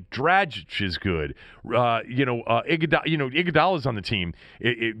pieces. Like Dragic is good. Iguodala's on the team.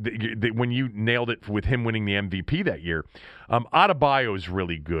 When you nailed it with him winning the MVP that year, Adebayo is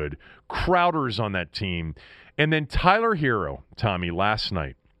really good. Crowder's on that team, and then Tyler Hero, Tommy, last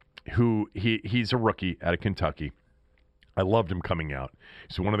night, who he's a rookie out of Kentucky. I loved him coming out.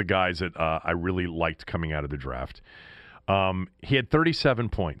 He's one of the guys that I really liked coming out of the draft. He had 37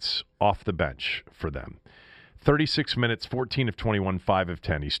 points off the bench for them. 36 minutes, 14 of 21, 5 of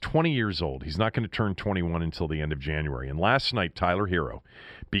 10. He's 20 years old. He's not going to turn 21 until the end of January. And last night, Tyler Hero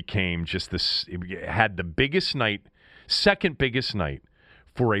became had the biggest night, second biggest night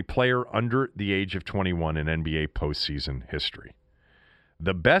for a player under the age of 21 in NBA postseason history.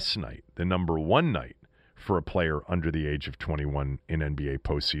 The best night, the number one night, for a player under the age of 21 in NBA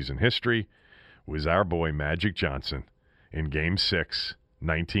postseason history was our boy Magic Johnson in Game 6,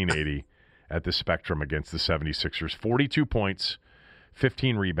 1980, at the Spectrum against the 76ers. 42 points,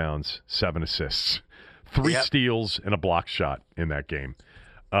 15 rebounds, 7 assists, 3 steals, and a block shot in that game.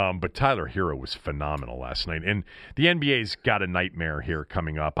 But Tyler Hero was phenomenal last night. And the NBA's got a nightmare here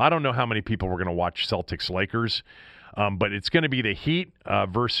coming up. I don't know how many people were going to watch Celtics-Lakers, but it's going to be the Heat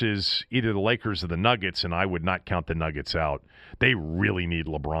versus either the Lakers or the Nuggets, and I would not count the Nuggets out. They really need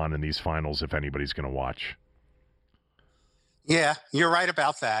LeBron in these finals if anybody's going to watch. Yeah, you're right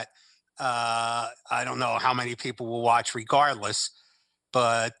about that. I don't know how many people will watch regardless,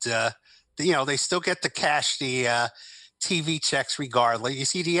 but, they still get to cash the TV checks regardless. You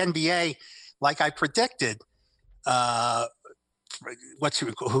see, the NBA, like I predicted, Adam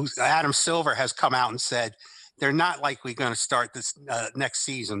Silver has come out and said, they're not likely going to start this next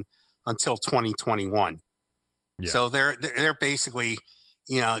season until 2021. Yeah. So they're basically,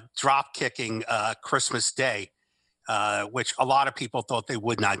 drop kicking Christmas Day, which a lot of people thought they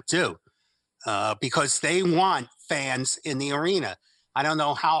would not do because they want fans in the arena. I don't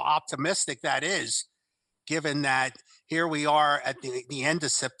know how optimistic that is, given that here we are at the end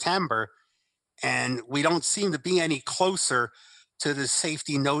of September, and we don't seem to be any closer to the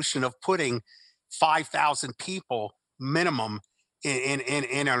safety notion of putting 5,000 people minimum in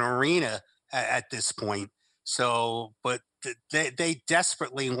an arena at this point. So, but they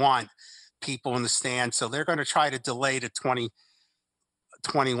desperately want people in the stands, so they're going to try to delay the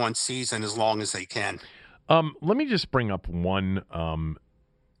 2021 season as long as they can. Let me just bring up one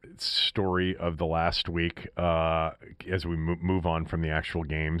story of the last week as we move on from the actual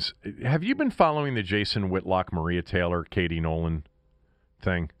games. Have you been following the Jason Whitlock, Maria Taylor, Katie Nolan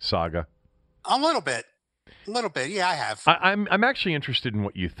saga? A little bit. Yeah, I have. I'm actually interested in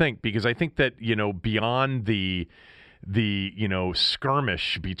what you think, because I think that, beyond the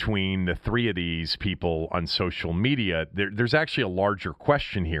skirmish between the three of these people on social media, there's actually a larger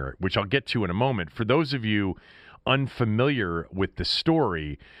question here, which I'll get to in a moment. For those of you unfamiliar with the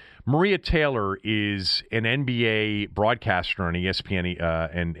story, Maria Taylor is an NBA broadcaster on ESPN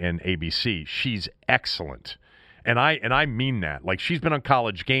and ABC. She's excellent. And I mean that. Like, she's been on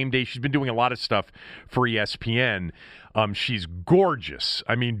College Game Day. She's been doing a lot of stuff for ESPN. She's gorgeous.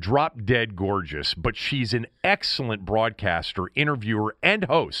 I mean, drop dead gorgeous. But she's an excellent broadcaster, interviewer, and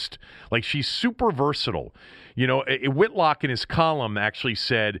host. Like, she's super versatile. You know, Whitlock in his column actually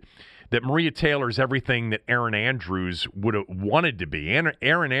said that Maria Taylor is everything that Erin Andrews would have wanted to be.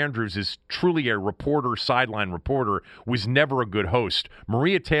 Erin Andrews is truly a reporter, sideline reporter, was never a good host.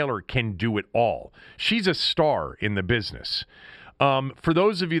 Maria Taylor can do it all. She's a star in the business. For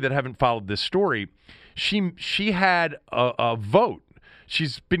those of you that haven't followed this story, she had a vote.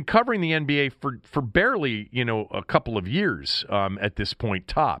 She's been covering the NBA for barely, a couple of years at this point,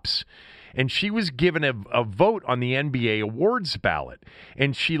 tops. And she was given a vote on the NBA awards ballot.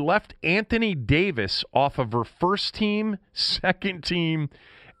 And she left Anthony Davis off of her first team, second team,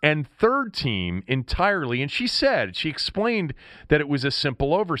 and third team entirely. And she explained that it was a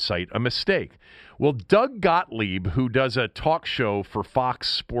simple oversight, a mistake. Well, Doug Gottlieb, who does a talk show for Fox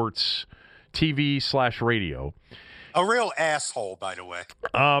Sports TV/radio. A real asshole, by the way.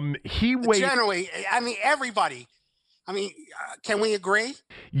 Generally, everybody. Can we agree?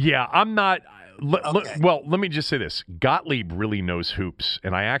 Yeah, I'm not. Okay. Let me just say this. Gottlieb really knows hoops,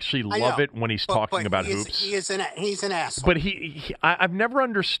 and I actually love it when he's talking about hoops. He's an asshole. But I've never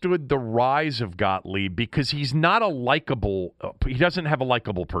understood the rise of Gottlieb because he's not a likable. He doesn't have a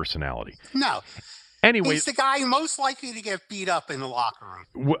likable personality. No. Anyway, he's the guy most likely to get beat up in the locker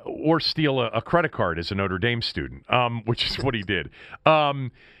room. Or steal a credit card as a Notre Dame student, which is what he did.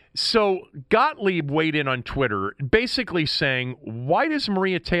 So Gottlieb weighed in on Twitter basically saying, why does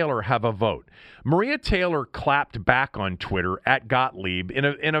Maria Taylor have a vote? Maria Taylor clapped back on Twitter at Gottlieb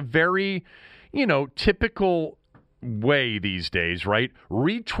in a very, typical way these days, right?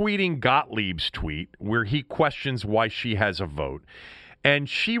 Retweeting Gottlieb's tweet where he questions why she has a vote. And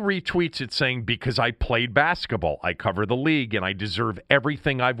she retweets it saying, because I played basketball, I cover the league, and I deserve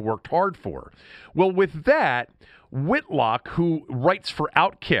everything I've worked hard for. Well, with that, Whitlock, who writes for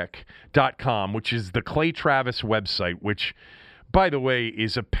Outkick.com, which is the Clay Travis website, which, by the way,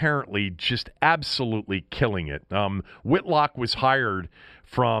 is apparently just absolutely killing it. Whitlock was hired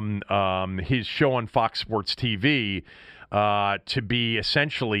from his show on Fox Sports TV to be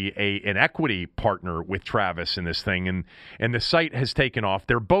essentially an equity partner with Travis in this thing, and the site has taken off.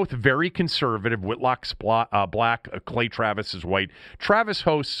 They're both very conservative. Whitlock's black, Clay Travis is white. Travis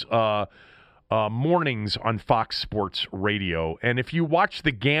hosts mornings on Fox Sports Radio, and if you watch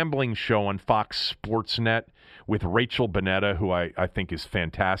the gambling show on Fox Sports Net with Rachel Bonetta, who I think is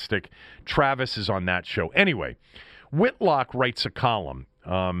fantastic, Travis is on that show. Anyway, Whitlock writes a column.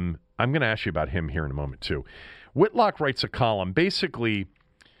 I'm going to ask you about him here in a moment too. Whitlock writes a column. Basically,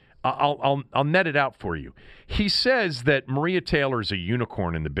 I'll net it out for you. He says that Maria Taylor is a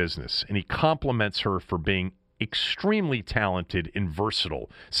unicorn in the business, and he compliments her for being extremely talented and versatile.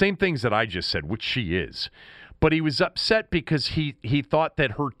 Same things that I just said, which she is. But he was upset because he thought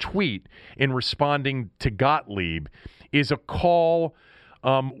that her tweet in responding to Gottlieb is a call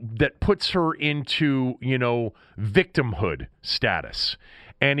that puts her into, victimhood status.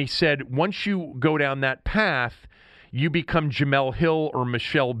 And he said, once you go down that path, you become Jamel Hill or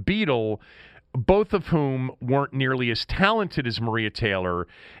Michelle Beadle, both of whom weren't nearly as talented as Maria Taylor.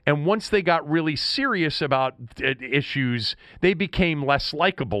 And once they got really serious about issues, they became less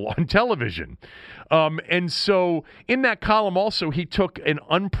likable on television. And so in that column also, he took an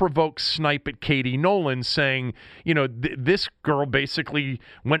unprovoked snipe at Katie Nolan saying, this girl basically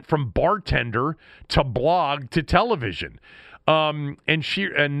went from bartender to blog to television. And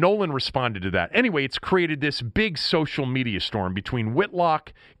Nolan responded to that. Anyway, it's created this big social media storm between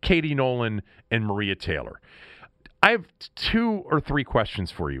Whitlock, Katie Nolan, and Maria Taylor. I have 2 or 3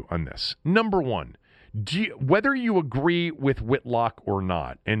 questions for you on this. Number one, whether you agree with Whitlock or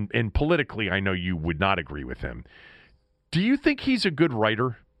not, and politically I know you would not agree with him, do you think he's a good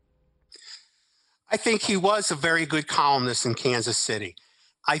writer? I think he was a very good columnist in Kansas City.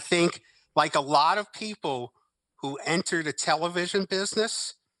 I think, like a lot of people who entered the television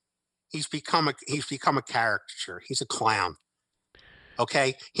business, he's become a caricature. He's a clown.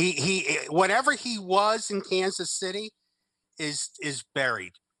 Okay, he whatever he was in Kansas City is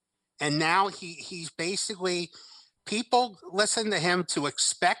buried, and now he's basically, people listen to him to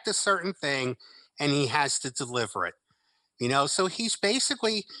expect a certain thing, and he has to deliver it. So he's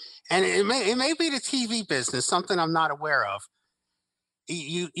basically, and it may be the TV business, something I'm not aware of.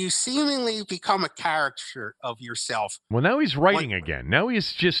 You seemingly become a caricature of yourself. Well, now he's writing again. Now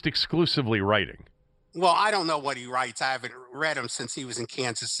he's just exclusively writing. Well, I don't know what he writes. I haven't read him since he was in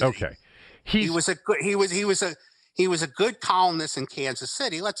Kansas City. Okay, he was a good columnist in Kansas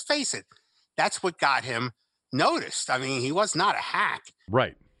City. Let's face it, that's what got him noticed. I mean, he was not a hack.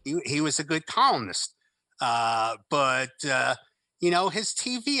 Right. He was a good columnist. But his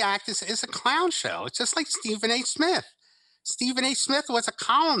TV act is a clown show. It's just like Stephen A. Smith. Stephen A. Smith was a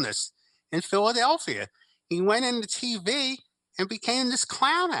columnist in Philadelphia. He went into TV and became this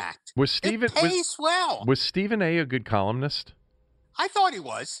clown act. It pays well. Was Stephen A. good columnist? I thought he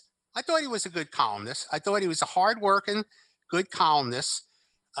was. I thought he was a good columnist. I thought he was a hardworking, good columnist.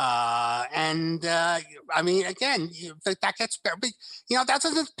 I mean, again, that gets better. But, that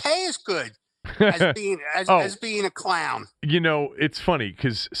doesn't pay as good as being as being a clown. It's funny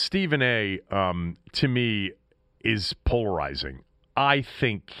because Stephen A. To me is polarizing. I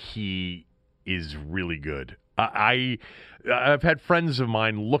think he is really good. I've had friends of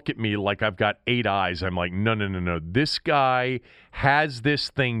mine look at me like I've got 8 eyes. I'm like, no. This guy has this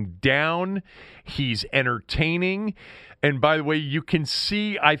thing down. He's entertaining. And by the way, you can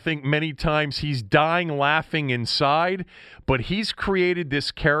see, I think, many times he's dying laughing inside, but he's created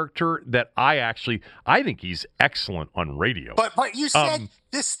this character that I think he's excellent on radio. But you said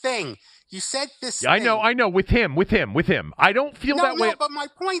this thing. You said this thing. I know. With him. I don't feel that way. No, but my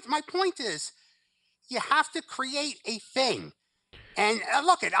point is, you have to create a thing. And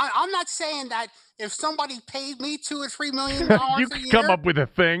look, I'm not saying that if somebody paid me $2 or $3 million you could come up with a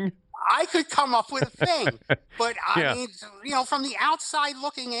thing. I could come up with a thing. But I mean, from the outside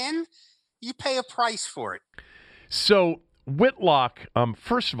looking in, you pay a price for it. So Whitlock,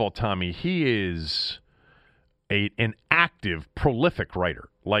 first of all, Tommy, he is an active, prolific writer.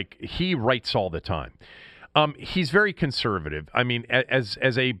 Like, he writes all the time. He's very conservative. I mean,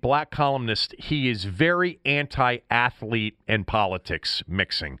 as a black columnist, he is very anti-athlete and politics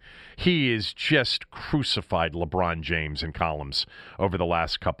mixing. He is just crucified LeBron James in columns over the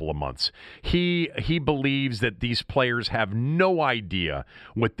last couple of months. He believes that these players have no idea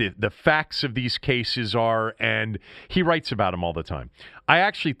what the facts of these cases are, and he writes about them all the time. I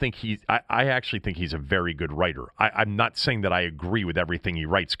actually think he's a very good writer. I'm not saying that I agree with everything he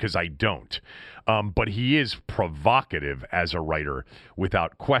writes, because I don't. But he is provocative as a writer,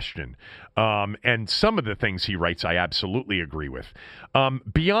 without question. And some of the things he writes, I absolutely agree with.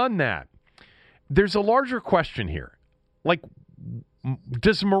 Beyond that, there's a larger question here. Like,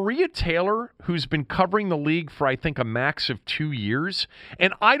 does Maria Taylor, who's been covering the league for, I think, a max of 2 years,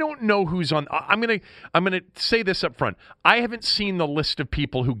 and I don't know who's on. I'm gonna say this up front. I haven't seen the list of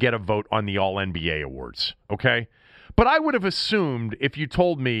people who get a vote on the All NBA awards. Okay. But I would have assumed, if you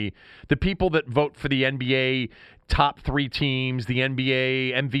told me the people that vote for the NBA top 3 teams, the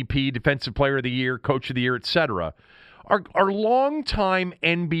NBA MVP, Defensive Player of the Year, Coach of the Year, etc., are longtime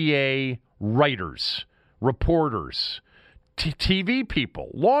NBA writers, reporters, TV people,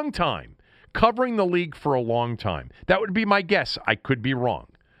 long time, covering the league for a long time. That would be my guess. I could be wrong.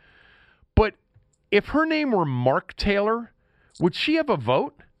 But if her name were Mark Taylor, would she have a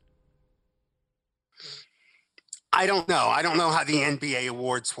vote? I don't know. I don't know how the NBA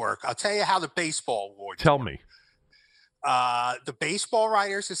awards work. I'll tell you how the baseball awards Tell work. me. The Baseball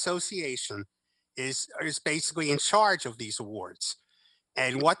Writers Association is basically in charge of these awards.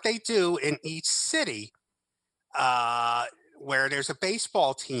 And what they do in each city where there's a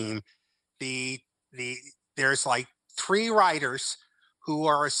baseball team, there's like 3 writers who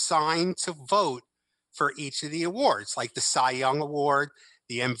are assigned to vote for each of the awards, like the Cy Young Award,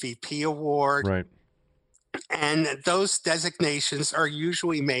 the MVP Award. Right. And those designations are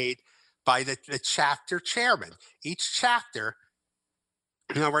usually made by the chapter chairman. Each chapter,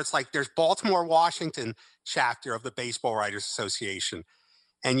 in other words, like there's Baltimore, Washington chapter of the Baseball Writers Association.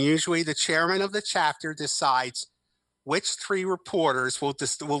 And usually the chairman of the chapter decides which 3 reporters will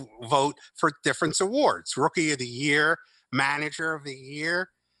vote for different awards. Rookie of the Year, Manager of the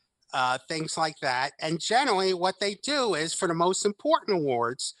Year, things like that. And generally what they do is, for the most important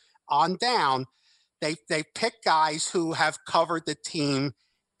awards on down, they pick guys who have covered the team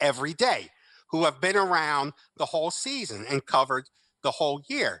every day, who have been around the whole season and covered the whole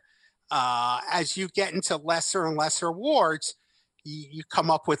year. As you get into lesser and lesser awards, you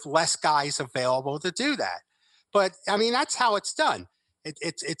come up with less guys available to do that. But I mean, that's how it's done.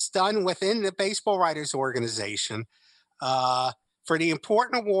 It's done within the Baseball Writers Organization. For the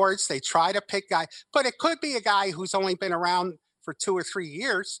important awards, they try to pick guys, but it could be a guy who's only been around for 2 or 3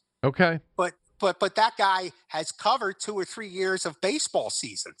 years. Okay. But that guy has covered 2 or 3 years of baseball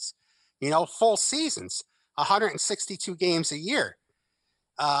seasons, full seasons, 162 games a year.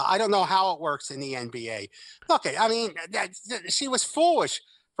 I don't know how it works in the NBA. Look, I mean, she was foolish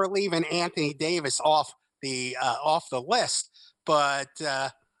for leaving Anthony Davis off the list. But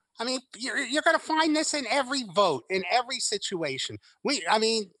I mean, you're going to find this in every vote, in every situation.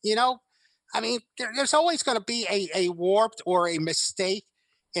 I mean, there's always going to be a warped or a mistake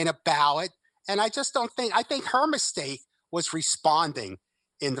in a ballot. And I just don't think, I think her mistake was responding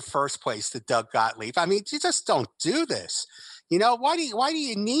in the first place to Doug Gottlieb. I mean, you just don't do this. Why do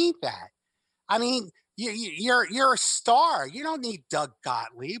you need that? I mean, you're a star. You don't need Doug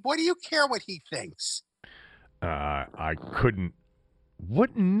Gottlieb. What do you care what he thinks? I couldn't.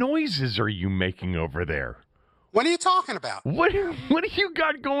 What noises are you making over there? What are you talking about? What do you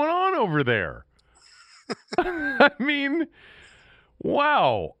got going on over there? I mean,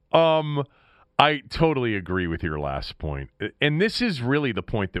 wow. I totally agree with your last point. And this is really the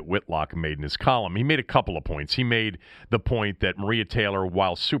point that Whitlock made in his column. He made a couple of points. He made the point that Maria Taylor,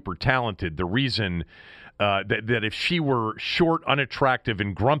 while super talented, the reason that if she were short, unattractive,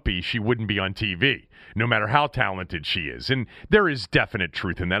 and grumpy, she wouldn't be on TV, no matter how talented she is. And there is definite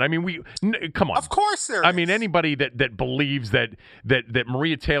truth in that. I mean, come on. Of course there is. I mean, anybody that believes that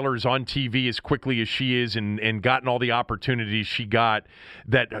Maria Taylor is on TV as quickly as she is and gotten all the opportunities she got,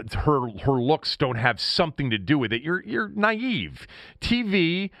 that her looks don't have something to do with it, you're naive.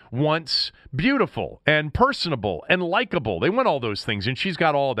 TV wants beautiful and personable and likable. They want all those things, and she's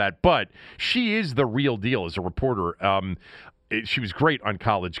got all of that. But she is the real deal as a reporter. She was great on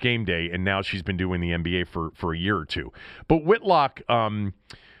College Game Day, and now she's been doing the NBA for a year or two. But Whitlock,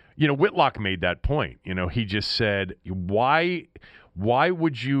 Whitlock made that point. He just said, why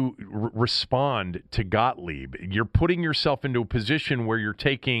would you respond to Gottlieb? You're putting yourself into a position where you're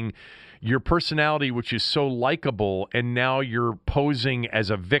taking your personality, which is so likable, and now you're posing as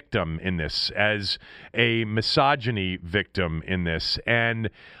a victim in this, as a misogyny victim in this. And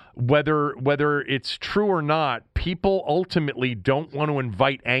whether it's true or not, people ultimately don't want to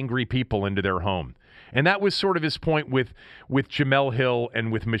invite angry people into their home. And that was sort of his point with Jemele Hill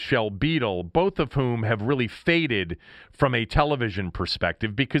and with Michelle Beadle, both of whom have really faded from a television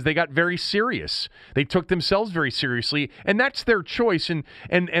perspective because they got very serious. They took themselves very seriously, and that's their choice. And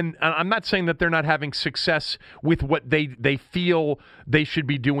I'm not saying that they're not having success with what they feel they should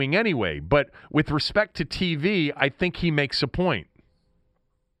be doing anyway. But with respect to TV, I think he makes a point.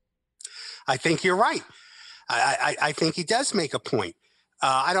 I think you're right. I think he does make a point.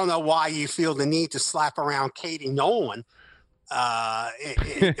 I don't know why you feel the need to slap around Katie Nolan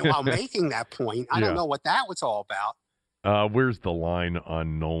while making that point. I don't know what that was all about. Where's the line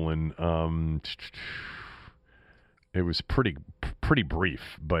on Nolan? It was pretty brief,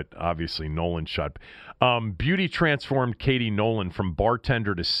 but obviously Nolan shot. Beauty transformed Katie Nolan from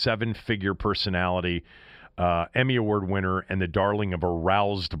bartender to seven-figure personality. Emmy Award winner and the darling of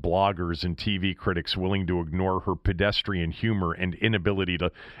aroused bloggers and TV critics willing to ignore her pedestrian humor and inability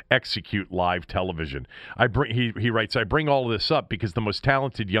to execute live television. He writes, I bring all of this up because the most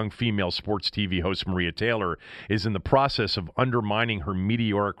talented young female sports TV host, Maria Taylor, is in the process of undermining her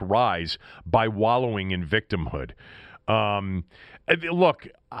meteoric rise by wallowing in victimhood. Look,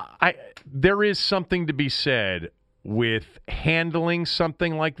 there is something to be said with handling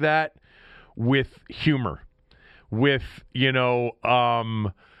something like that with humor, with to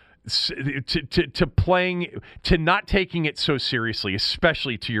not taking it so seriously,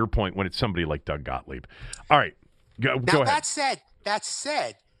 especially to your point when it's somebody like Doug Gottlieb. All right, go ahead. That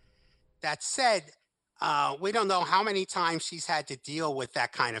said, we don't know how many times she's had to deal with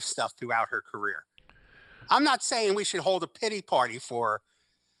that kind of stuff throughout her career. I'm not saying we should hold a pity party for her,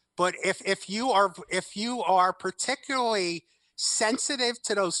 but if you are particularly sensitive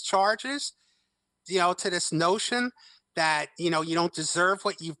to those charges, to this notion that, you don't deserve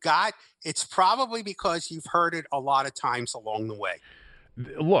what you've got, it's probably because you've heard it a lot of times along the way.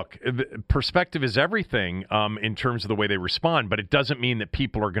 Look, perspective is everything in terms of the way they respond, but it doesn't mean that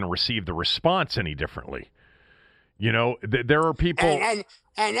people are going to receive the response any differently. There are people. And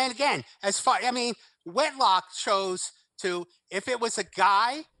then again, Whitlock chose to, if it was a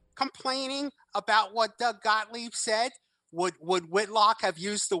guy complaining about what Doug Gottlieb said, would Whitlock have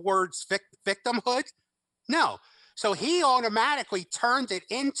used the words victimhood? No. So he automatically turned it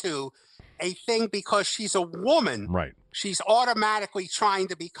into a thing because she's a woman. Right. She's automatically trying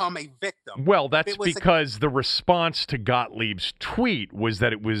to become a victim. Well, that's because the response to Gottlieb's tweet was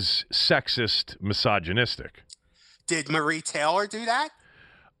that it was sexist, misogynistic. Did Marie Taylor do that?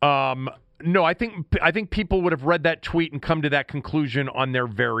 No, I think people would have read that tweet and come to that conclusion on their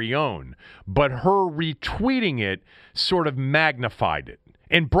very own. But her retweeting it sort of magnified it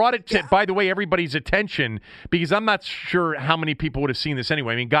and brought it to, by the way, everybody's attention, because I'm not sure how many people would have seen this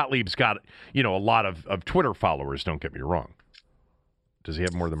anyway. I mean, Gottlieb's got, a lot of Twitter followers, don't get me wrong. Does he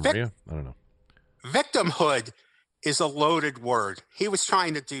have more than Maria? I don't know. Victimhood is a loaded word. He was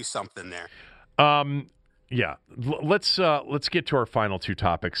trying to do something there. Yeah, let's get to our final two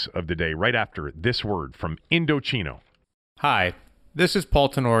topics of the day right after this word from Indochino. Hi, this is Paul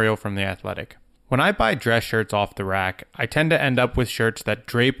Tenorio from The Athletic. When I buy dress shirts off the rack, I tend to end up with shirts that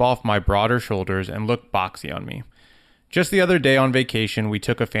drape off my broader shoulders and look boxy on me. Just the other day on vacation, we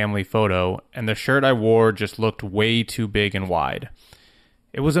took a family photo, and the shirt I wore just looked way too big and wide.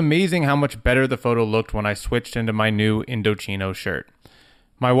 It was amazing how much better the photo looked when I switched into my new Indochino shirt.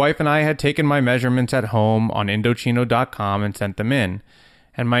 My wife and I had taken my measurements at home on Indochino.com and sent them in,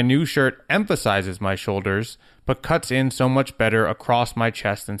 and my new shirt emphasizes my shoulders, but cuts in so much better across my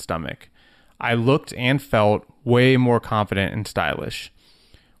chest and stomach. I looked and felt way more confident and stylish.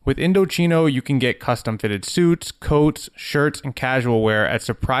 With Indochino, you can get custom-fitted suits, coats, shirts, and casual wear at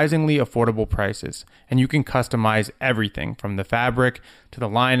surprisingly affordable prices, and you can customize everything from the fabric to the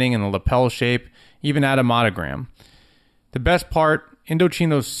lining and the lapel shape, even add a monogram. The best part,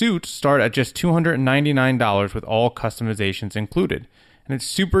 Indochino's suits start at just $299 with all customizations included, and it's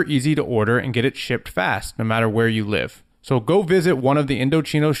super easy to order and get it shipped fast, no matter where you live. So go visit one of the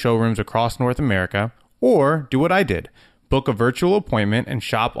Indochino showrooms across North America, or do what I did. Book a virtual appointment and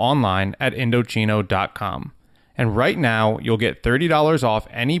shop online at Indochino.com. And right now, you'll get $30 off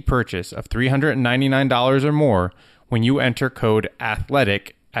any purchase of $399 or more when you enter code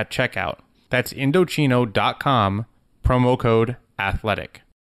ATHLETIC at checkout. That's Indochino.com, promo code ATHLETIC.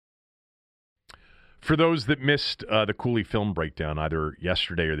 For those that missed the Cooley film breakdown either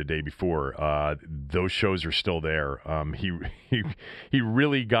yesterday or the day before, those shows are still there. He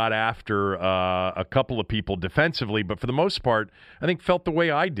really got after a couple of people defensively, but for the most part, I think felt the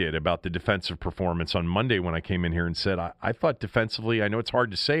way I did about the defensive performance on Monday when I came in here and said, I thought defensively, I know it's hard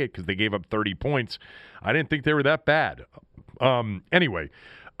to say it because they gave up 30 points. I didn't think they were that bad. Anyway,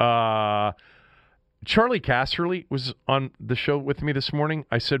 Charlie Casserly was on the show with me this morning.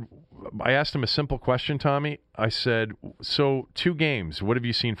 I asked him a simple question, Tommy. I said, so 2 games, what have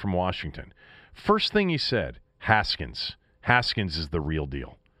you seen from Washington? First thing he said, Haskins. Haskins is the real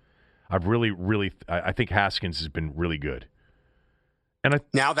deal. I think Haskins has been really good. And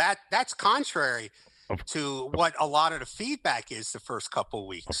now that's contrary to what a lot of the feedback is the first couple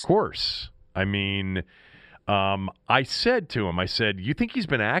weeks. Of course. I mean, I said to him, you think he's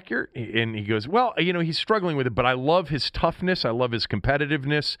been accurate? And he goes, well, he's struggling with it, but I love his toughness. I love his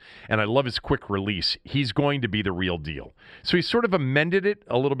competitiveness, and I love his quick release. He's going to be the real deal. So he sort of amended it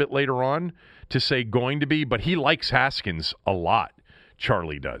a little bit later on to say going to be, but he likes Haskins a lot.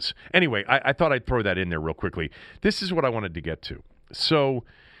 Charlie does. Anyway, I thought I'd throw that in there real quickly. This is what I wanted to get to. So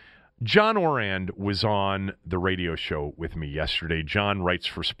John Orand was on the radio show with me yesterday. John writes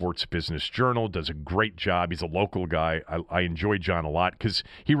for Sports Business Journal, does a great job. He's a local guy. I enjoy John a lot because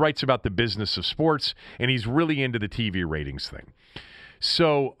he writes about the business of sports, and he's really into the TV ratings thing.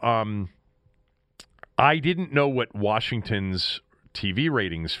 So I didn't know what Washington's TV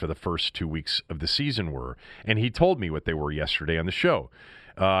ratings for the first 2 weeks of the season were, and he told me what they were yesterday on the show.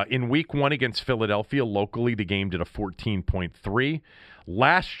 In week 1 against Philadelphia, locally, the game did a 14.3.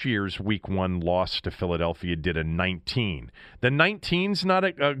 Last year's week 1 loss to Philadelphia did a 19. The 19's not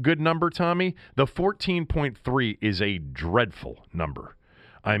a good number, Tommy. The 14.3 is a dreadful number.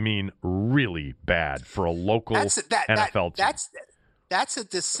 I mean, really bad for a local NFL team. That's a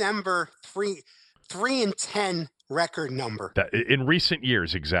December 3-10 record number. In recent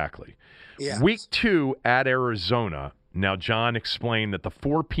years, exactly. Yeah. Week 2 at Arizona. Now, John explained that the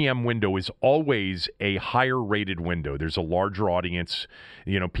 4 p.m. window is always a higher-rated window. There's a larger audience.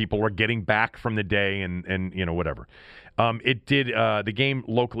 People are getting back from the day and whatever. It did the game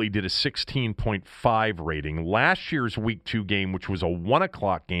locally did a 16.5 rating. Last year's Week 2 game, which was a 1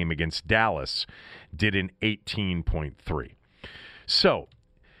 o'clock game against Dallas, did an 18.3. So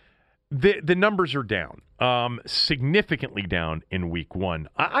the numbers are down. Significantly down in week 1.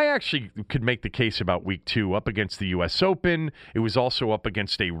 I actually could make the case about week 2 up against the U.S. Open. It was also up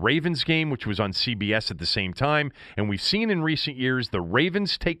against a Ravens game, which was on CBS at the same time. And we've seen in recent years the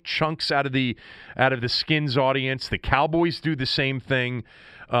Ravens take chunks out of the Skins audience. The Cowboys do the same thing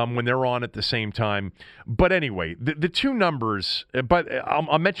when they're on at the same time. But anyway, the two numbers, but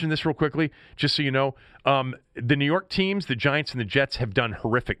I'll mention this real quickly, just so you know. The New York teams, the Giants and the Jets, have done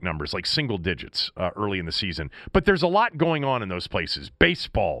horrific numbers, like single digits early in the season. But there's a lot going on in those places.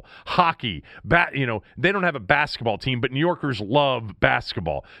 Baseball, hockey, they don't have a basketball team, but New Yorkers love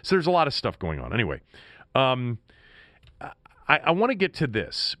basketball. So there's a lot of stuff going on. Anyway, I want to get to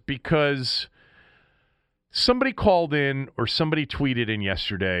this because somebody called in or somebody tweeted in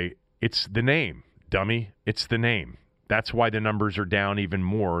yesterday, it's the name, dummy. It's the name. That's why the numbers are down even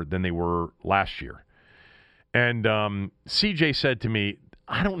more than they were last year. And CJ said to me,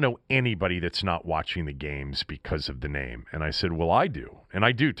 I don't know anybody that's not watching the games because of the name. And I said, well, I do. And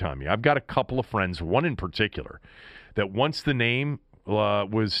I do, Tommy. I've got a couple of friends, one in particular, that once the name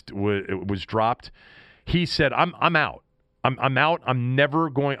was dropped, he said, I'm out. I'm out. I'm never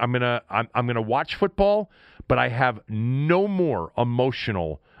going. I'm gonna watch football, but I have no more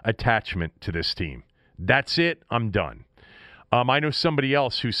emotional attachment to this team. That's it. I'm done. I know somebody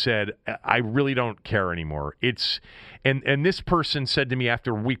else who said, I really don't care anymore. And this person said to me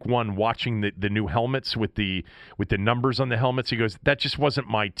after week one, watching the new helmets with the numbers on the helmets, he goes, that just wasn't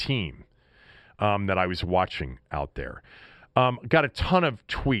my team that I was watching out there. Got a ton of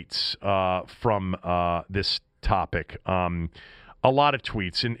tweets from this topic. A lot of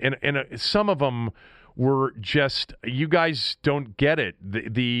tweets. And some of them were just, you guys don't get it.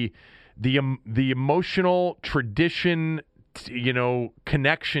 The emotional tradition,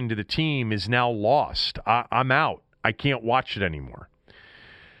 connection to the team is now lost. I'm out. I can't watch it anymore.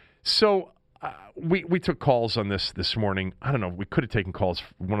 So we took calls on this morning. I don't know. We could have taken calls.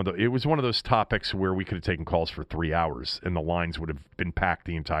 It was one of those topics where we could have taken calls for 3 hours, and the lines would have been packed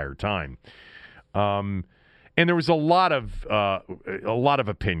the entire time. And there was a lot of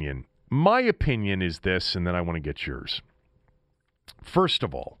opinion. My opinion is this, and then I want to get yours. First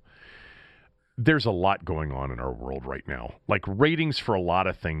of all, there's a lot going on in our world right now. Like, ratings for a lot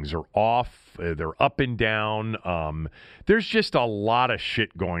of things are off. They're up and down. There's just a lot of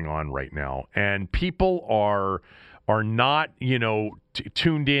shit going on right now. And people are not,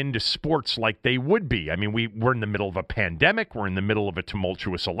 tuned in to sports like they would be. I mean, we're in the middle of a pandemic. We're in the middle of a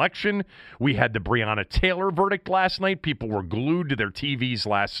tumultuous election. We had the Breonna Taylor verdict last night. People were glued to their TVs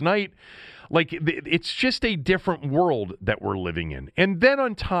last night. Like, it's just a different world that we're living in. And then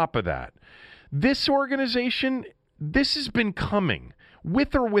on top of that, this organization, this has been coming,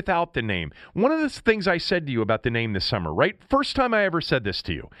 with or without the name. One of the things I said to you about the name this summer, right? First time I ever said this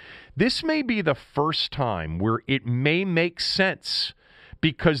to you. This may be the first time where it may make sense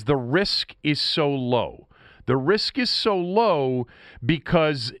because the risk is so low. The risk is so low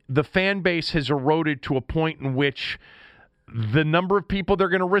because the fan base has eroded to a point in which the number of people they're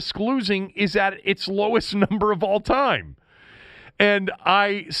going to risk losing is at its lowest number of all time. And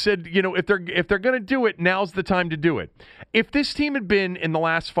I said, if they're going to do it, now's the time to do it. If this team had been in the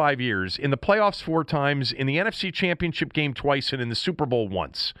last 5 years, in the playoffs 4 times, in the NFC Championship game twice, and in the Super Bowl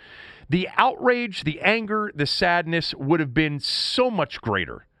once, the outrage, the anger, the sadness would have been so much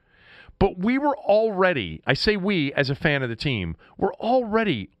greater. But we were already, I say we as a fan of the team, we're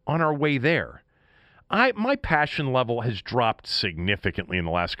already on our way there. My passion level has dropped significantly in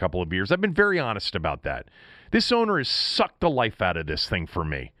the last couple of years. I've been very honest about that. This owner has sucked the life out of this thing for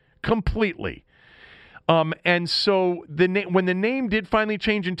me, completely. And so when the name did finally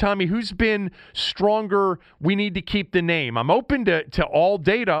change, and Tommy, who's been stronger, we need to keep the name. I'm open to all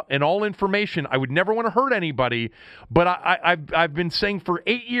data and all information. I would never want to hurt anybody, but I've been saying for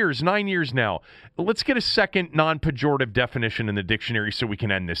 9 years now, let's get a second non-pejorative definition in the dictionary so we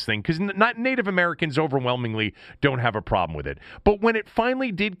can end this thing, because not Native Americans overwhelmingly don't have a problem with it. But when it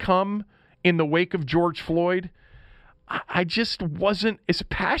finally did come in the wake of George Floyd, I just wasn't as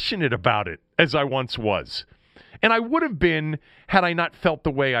passionate about it as I once was. And I would have been had I not felt the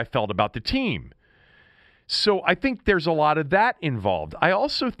way I felt about the team. So I think there's a lot of that involved. I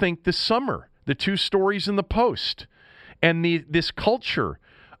also think this summer, the 2 stories in the Post, and this culture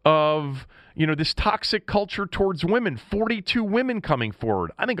of, this toxic culture towards women, 42 women coming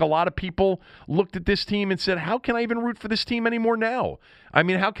forward. I think a lot of people looked at this team and said, how can I even root for this team anymore now? I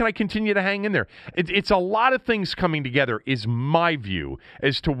mean, how can I continue to hang in there? It's a lot of things coming together is my view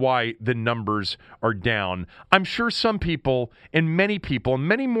as to why the numbers are down. I'm sure some people, and many people, and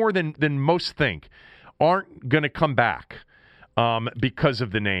many more than most think, aren't going to come back because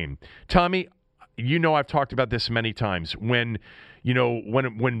of the name. Tommy, I've talked about this many times. When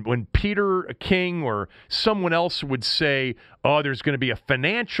Peter King or someone else would say, oh, there's going to be a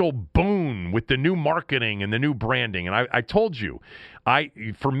financial boon with the new marketing and the new branding. And I told you,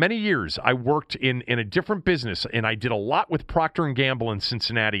 for many years, I worked in a different business, and I did a lot with Procter & Gamble in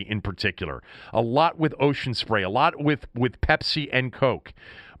Cincinnati in particular, a lot with Ocean Spray, a lot with Pepsi and Coke.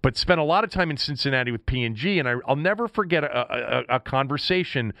 But spent a lot of time in Cincinnati with P&G, and I'll never forget a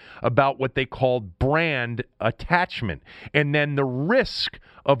conversation about what they called brand attachment, and then the risk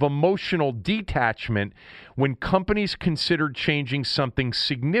of emotional detachment when companies considered changing something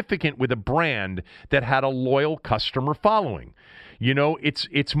significant with a brand that had a loyal customer following.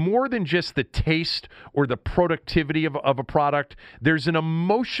 It's more than just the taste or the productivity of a product. There's an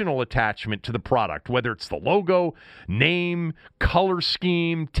emotional attachment to the product, whether it's the logo, name, color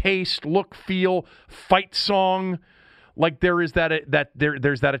scheme, taste, look, feel, fight song. like there's that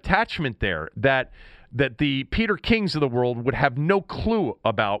attachment there that the Peter Kings of the world would have no clue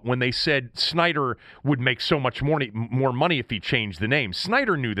about when they said Snyder would make so much more money if he changed the name.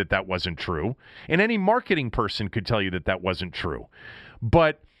 Snyder knew that wasn't true, and any marketing person could tell you that wasn't true.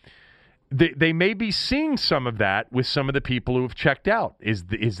 But they may be seeing some of that with some of the people who have checked out. Is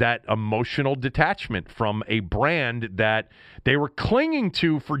that emotional detachment from a brand that they were clinging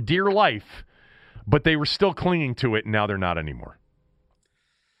to for dear life, but they were still clinging to it, and now they're not anymore?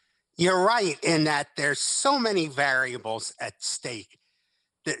 You're right in that there's so many variables at stake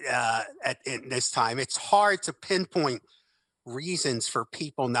in this time. It's hard to pinpoint reasons for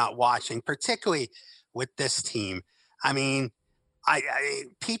people not watching, particularly with this team. I mean,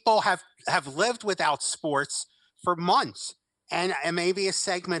 people have lived without sports for months, and maybe a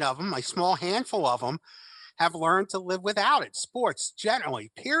segment of them, a small handful of them, have learned to live without it. Sports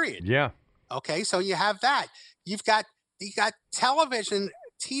generally, period. Yeah. Okay, so you have that. You got television,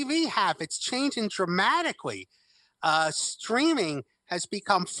 TV habits changing dramatically. Streaming has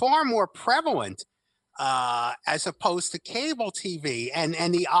become far more prevalent as opposed to cable TV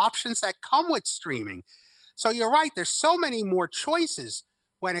and the options that come with streaming. So you're right. There's so many more choices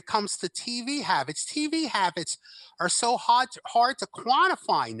when it comes to TV habits. TV habits are so hard to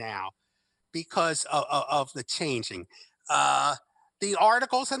quantify now because of the changing. The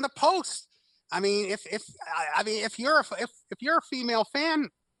articles and the posts. I mean, if you're a female fan,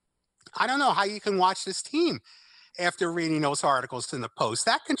 I don't know how you can watch this team after reading those articles in the Post.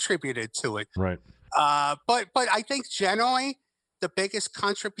 That contributed to it, right? But I think generally the biggest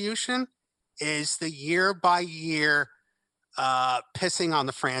contribution is the year by year pissing on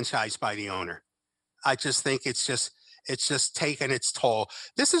the franchise by the owner. I just think it's just taken its toll.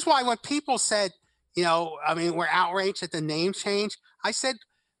 This is why when people said, we're outraged at the name change, I said,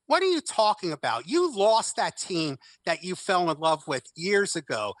 what are you talking about? You lost that team that you fell in love with years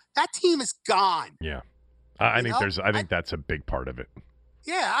ago. That team is gone. Yeah. I think that's a big part of it.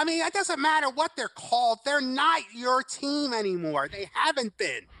 Yeah, I mean, it doesn't matter what they're called. They're not your team anymore. They haven't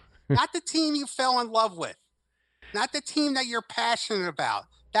been. Not the team you fell in love with. Not the team that you're passionate about.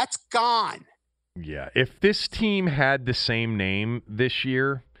 That's gone. Yeah. If this team had the same name this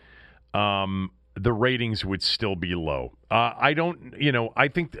year, the ratings would still be low. I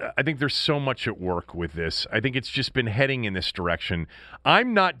think there's so much at work with this. I think it's just been heading in this direction.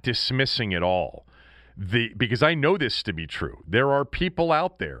 I'm not dismissing at all because I know this to be true. There are people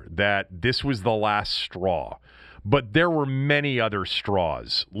out there that this was the last straw, but there were many other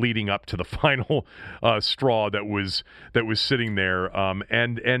straws leading up to the final straw that was sitting there,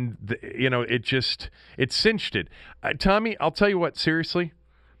 it cinched it. Tommy, I'll tell you what, seriously,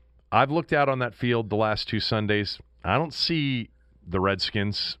 I've looked out on that field the last two Sundays. I don't see the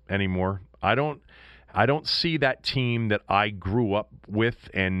Redskins anymore. I don't see that team that I grew up with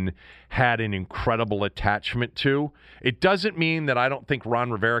and had an incredible attachment to. It doesn't mean that I don't think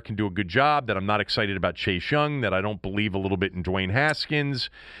Ron Rivera can do a good job, that I'm not excited about Chase Young, that I don't believe a little bit in Dwayne Haskins,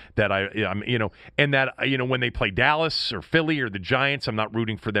 that when they play Dallas or Philly or the Giants, I'm not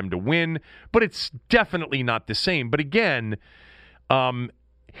rooting for them to win. But it's definitely not the same. But again, I'll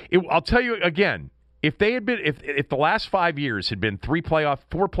tell you again, if they had been, if the last 5 years had been 4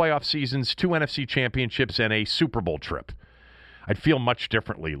 playoff seasons, 2 NFC championships, and a Super Bowl trip, I'd feel much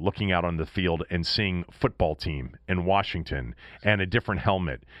differently looking out on the field and seeing a football team in Washington and a different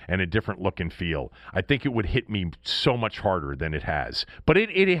helmet and a different look and feel. I think it would hit me so much harder than it has. But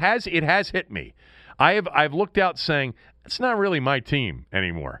it has hit me. I've looked out saying it's not really my team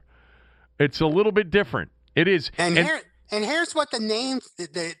anymore. It's a little bit different. It is. And here's what the name,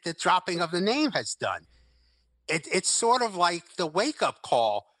 the dropping of the name has done. It's sort of like the wake-up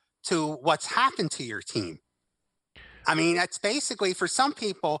call to what's happened to your team. I mean, that's basically, for some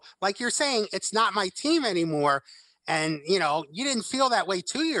people, like you're saying, it's not my team anymore. And, you didn't feel that way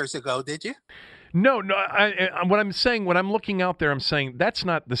 2 years ago, did you? No. What I'm saying, when I'm looking out there, I'm saying that's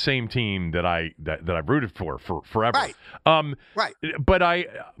not the same team that I've rooted for forever. Right. Right.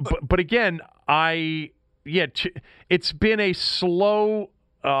 But again, it's been a slow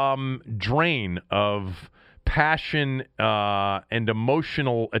drain of passion and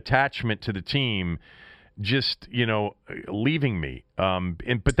emotional attachment to the team, just leaving me.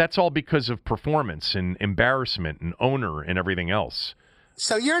 But that's all because of performance and embarrassment and owner and everything else.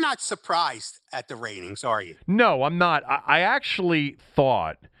 So you're not surprised at the ratings, are you? No, I'm not. I actually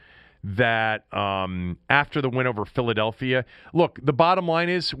thought that after the win over Philadelphia, look, the bottom line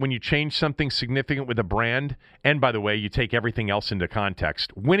is when you change something significant with a brand, and by the way, you take everything else into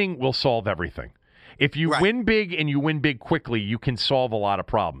context, winning will solve everything. If you Right. win big and you win big quickly, you can solve a lot of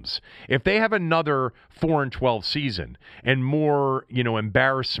problems. If they have another 4-12 season and more,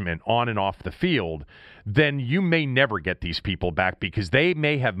 embarrassment on and off the field, then you may never get these people back because they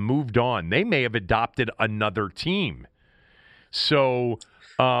may have moved on. They may have adopted another team. So,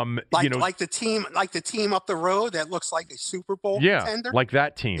 like the team up the road that looks like a Super Bowl contender. like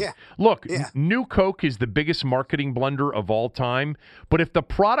that team. Yeah. Look, Yeah. New Coke is the biggest marketing blunder of all time. But if the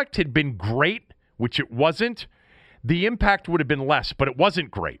product had been great, which it wasn't, the impact would have been less. But it wasn't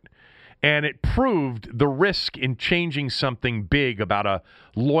great. And it proved the risk in changing something big about a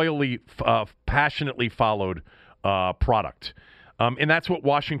loyally, passionately followed product. And that's what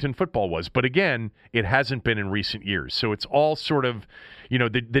Washington football was. But again, it hasn't been in recent years. So it's all sort of,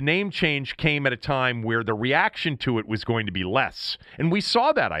 the name change came at a time where the reaction to it was going to be less. And we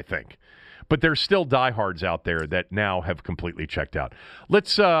saw that, I think. But there's still diehards out there that now have completely checked out.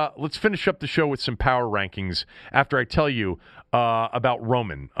 Let's finish up the show with some power rankings after I tell you about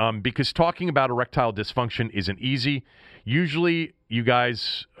Roman. Because talking about erectile dysfunction isn't easy. Usually, you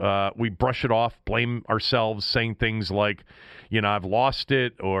guys, we brush it off, blame ourselves, saying things like, I've lost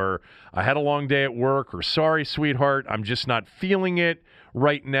it, or I had a long day at work, or sorry, sweetheart, I'm just not feeling it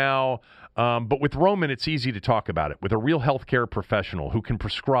right now. But with Roman, it's easy to talk about it with a real healthcare professional who can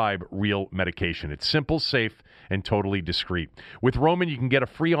prescribe real medication. It's simple, safe, and totally discreet. With Roman, you can get a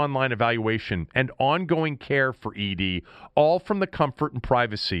free online evaluation and ongoing care for ED, all from the comfort and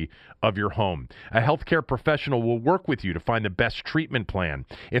privacy of your home. A healthcare professional will work with you to find the best treatment plan.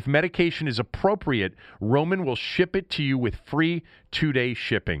 If medication is appropriate, Roman will ship it to you with free 2-day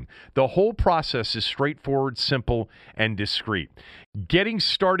shipping. The whole process is straightforward, simple, and discreet. Getting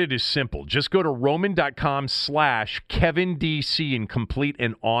started is simple. Just go to roman.com/KevinDC and complete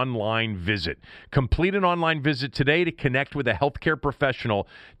an online visit. Complete an online visit today to connect with a healthcare professional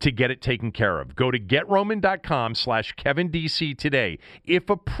to get it taken care of. Go to getroman.com/KevinDC today. If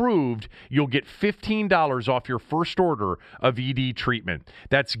approved, you'll get $15 off your first order of ED treatment.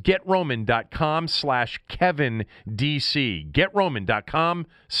 That's getroman.com/KevinDC.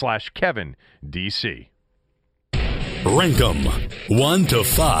 getroman.com/KevinDC. Rank 'em 1 to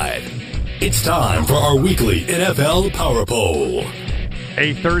 5. It's time for our weekly NFL Power Poll.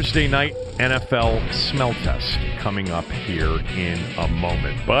 A Thursday night NFL smell test coming up here in a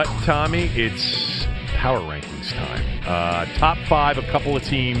moment. But, Tommy, it's power rankings time. Top 5, a couple of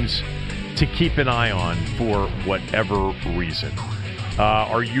teams to keep an eye on for whatever reason.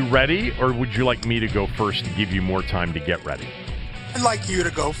 Are you ready, or would you like me to go first to give you more time to get ready? I'd like you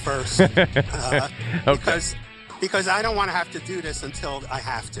to go first. Okay. Because I don't want to have to do this until I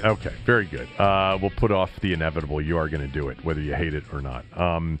have to. Okay, very good. We'll put off the inevitable. You are going to do it, whether you hate it or not,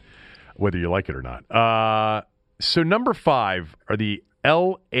 whether you like it or not. So number 5 are the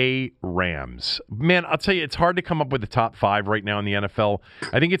L.A. Rams. Man, I'll tell you, it's hard to come up with a top 5 right now in the NFL.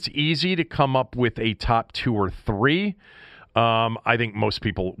 I think it's easy to come up with a top 2 or 3. I think most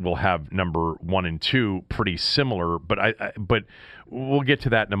people will have number 1 and 2 pretty similar, but we'll get to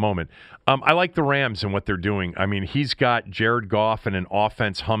that in a moment. I like the Rams and what they're doing. I mean, he's got Jared Goff and an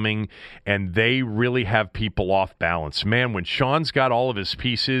offense humming, and they really have people off balance. Man, when Sean's got all of his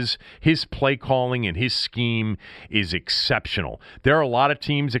pieces, his play calling and his scheme is exceptional. There are a lot of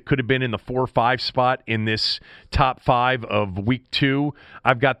teams that could have been in the 4 or 5 spot in this top 5 of week 2.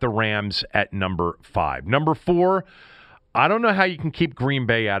 I've got the Rams at number 5. Number 4, I don't know how you can keep Green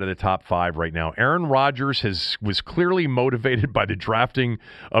Bay out of the top 5 right now. Aaron Rodgers was clearly motivated by the drafting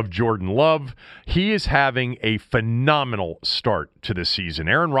of Jordan Love. He is having a phenomenal start to the season.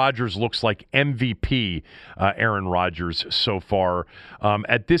 Aaron Rodgers looks like MVP Aaron Rodgers so far.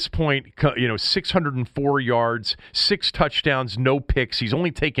 At this point, 604 yards, 6 touchdowns, no picks. He's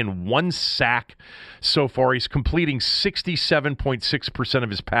only taken 1 sack so far. He's completing 67.6% of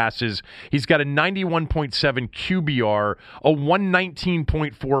his passes. He's got a 91.7 QBR, a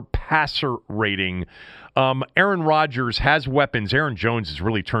 119.4 passer rating. Aaron Rodgers has weapons. Aaron Jones has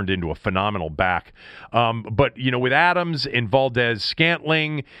really turned into a phenomenal back. But, with Adams and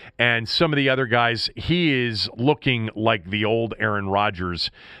Valdez-Scantling and some of the other guys, he is looking like the old Aaron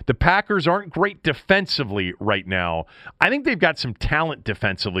Rodgers. The Packers aren't great defensively right now. I think they've got some talent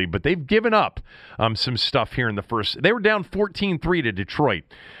defensively, but they've given up some stuff here in the first. They were down 14-3 to Detroit.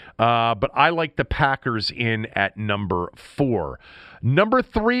 But I like the Packers in at number 4. Number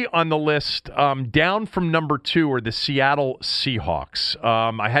 3 on the list, down from number 2, are the Seattle Seahawks.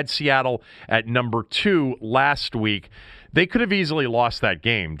 I had Seattle at number 2 last week. They could have easily lost that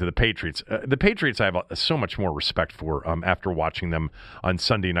game to the Patriots. The Patriots I have so much more respect for after watching them on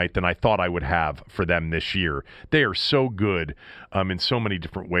Sunday night than I thought I would have for them this year. They are so good in so many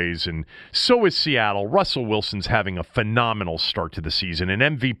different ways, and so is Seattle. Russell Wilson's having a phenomenal start to the season, an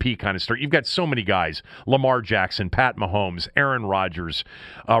MVP kind of start. You've got so many guys, Lamar Jackson, Pat Mahomes, Aaron Rodgers,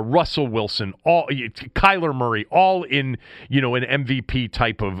 Russell Wilson, Kyler Murray, all in an MVP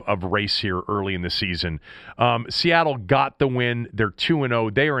type of race here early in the season. Seattle got the win. They're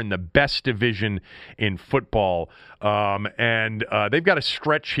 2-0. They are in the best division in football. And they've got a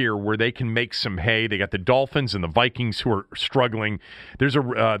stretch here where they can make some hay. They got the Dolphins and the Vikings who are struggling. There's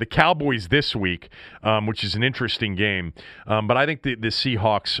the Cowboys this week, which is an interesting game. But I think the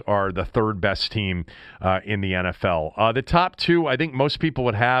Seahawks are the third best team in the NFL. The top two, I think most people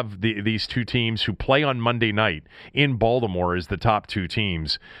would have these two teams who play on Monday night in Baltimore as the top two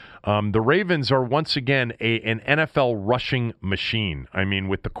teams. The Ravens are once again an NFL rushing machine. I mean,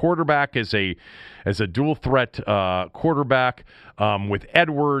 with the quarterback as a dual threat quarterback, with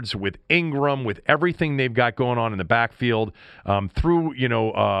Edwards, with Ingram, with everything they've got going on in the backfield, they're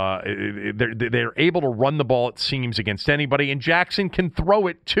able to run the ball, it seems, against anybody, and Jackson can throw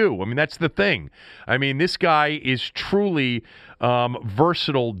it too. I mean, that's the thing. I mean, this guy is truly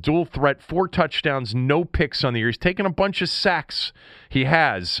versatile, dual threat, 4 touchdowns, no picks on the year. He's taken a bunch of sacks. He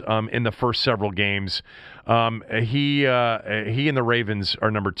has in the first several games. He and the Ravens are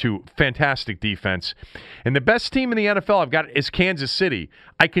number 2. Fantastic defense. And the best team in the NFL I've got is Kansas City.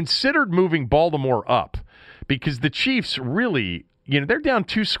 I considered moving Baltimore up because the Chiefs really, they're down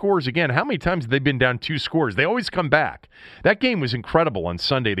 2 scores again. How many times have they been down 2 scores? They always come back. That game was incredible on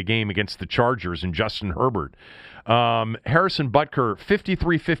Sunday, the game against the Chargers and Justin Herbert. Harrison Butker,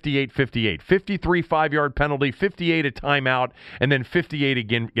 53, 58, 58. 53 5-yard penalty, 58 a timeout, and then 58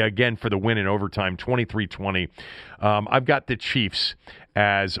 again for the win in overtime, 23-20. I've got the Chiefs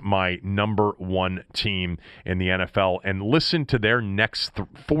as my number 1 team in the NFL. And listen to their next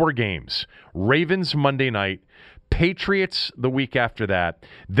 4 games. Ravens Monday night, Patriots the week after that,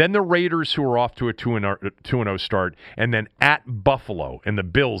 then the Raiders, who are off to a 2-0 start, and then at Buffalo. And the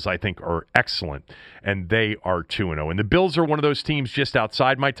Bills, I think, are excellent, and they are 2-0. And the Bills are one of those teams just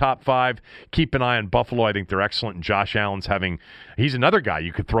outside my top 5. Keep an eye on Buffalo. I think they're excellent, and Josh Allen's he's another guy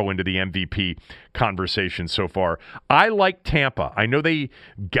you could throw into the MVP conversation so far. I like Tampa. I know they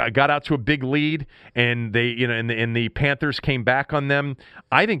got out to a big lead, and and the Panthers came back on them.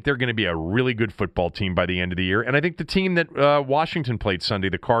 I think they're going to be a really good football team by the end of the year, and I think the team that Washington played Sunday,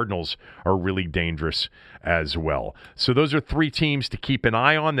 the Cardinals, are really dangerous as well. So those are 3 teams to keep an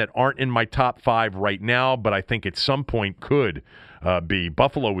eye on that aren't in my top 5 right now, but I think at some point could be.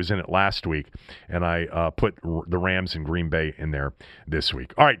 Buffalo was in it last week, and I put the Rams and Green Bay in there this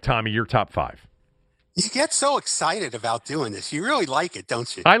week. All right, Tommy, your top 5. You get so excited about doing this. You really like it,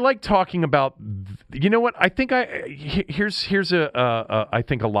 don't you? I like talking about. You know what? I think here's a I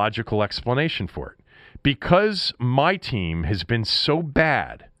think a logical explanation for it. Because my team has been so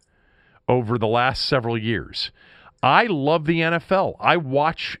bad over the last several years, I love the NFL. I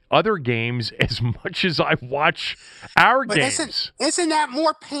watch other games as much as I watch our games. Isn't that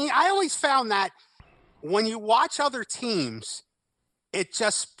more pain? I always found that when you watch other teams, it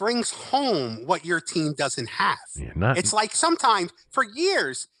just brings home what your team doesn't have. Yeah, it's like sometimes, for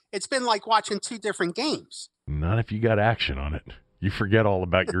years, it's been like watching 2 different games. Not if you got action on it. You forget all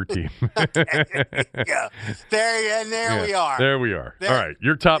about your team. Yeah, there we are. There we are. All right,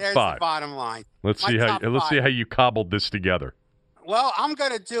 your top 5. The bottom line. Let's see how you cobbled this together. Well, I'm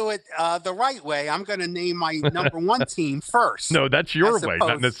going to do it the right way. I'm going to name my number 1 team first. No, that's your way,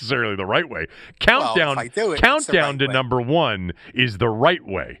 not necessarily the right way. Countdown to number 1 is the right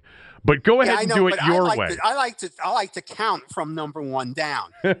way. But go ahead and do it your way. I like to count from number 1 down.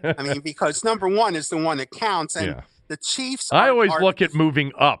 I mean, because number 1 is the one that counts, and the Chiefs. I always look at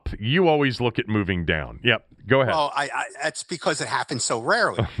moving up. You always look at moving down. Yep. Go ahead. Well, that's because it happens so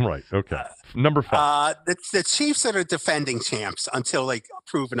rarely. Right. Okay. Number 5. The Chiefs are the defending champs until they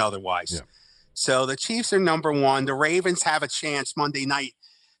proven otherwise. Yeah. So the Chiefs are number 1. The Ravens have a chance Monday night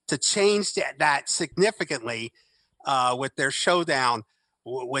to change that significantly with their showdown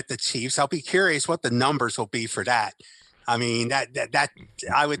with the Chiefs. I'll be curious what the numbers will be for that. I mean, that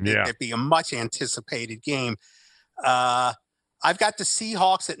I would think that'd be a much anticipated game. I've got the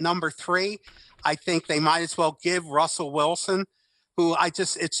Seahawks at number 3. I think they might as well give Russell Wilson, who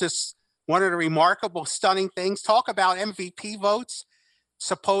it's just one of the remarkable, stunning things. Talk about MVP votes.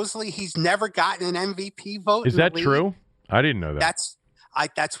 Supposedly he's never gotten an MVP vote. Is that true? I didn't know that.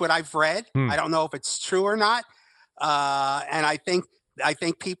 That's what I've read. I don't know if it's true or not. And I think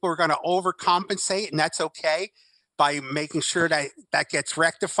people are going to overcompensate, and that's okay. by making sure that gets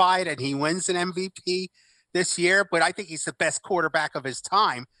rectified and he wins an MVP this year. But I think he's the best quarterback of his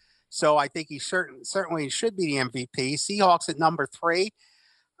time. So I think he certainly should be the MVP. Seahawks at number 3.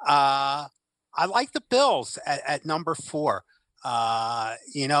 I like the Bills at number 4.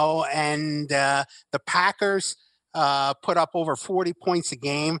 And the Packers put up over 40 points a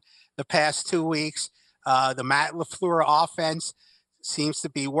game the past 2 weeks. The Matt LaFleur offense seems to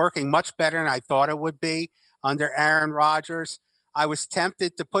be working much better than I thought it would be under Aaron Rodgers. I was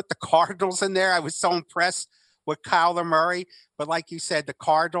tempted to put the Cardinals in there. I was so impressed with Kyler Murray, but like you said, the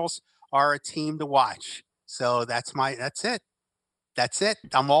Cardinals are a team to watch. So that's it. That's it.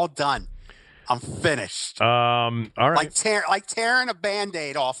 I'm all done. I'm finished. All right. Like tearing a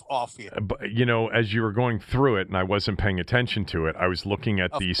Band-Aid off you. But, as you were going through it and I wasn't paying attention to it, I was looking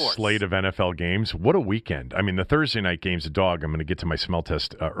at the slate of NFL games. What a weekend. I mean, the Thursday night game's a dog. I'm going to get to my smell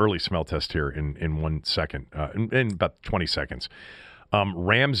test, early smell test here in 1 second, in about 20 seconds.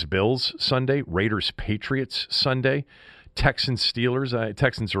 Rams-Bills Sunday, Raiders-Patriots Sunday, Texans-Steelers.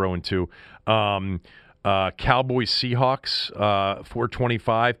 Texans are 0-2. Cowboys-Seahawks,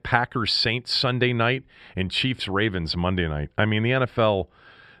 4:25, Packers-Saints Sunday night, and Chiefs-Ravens Monday night. I mean, the NFL,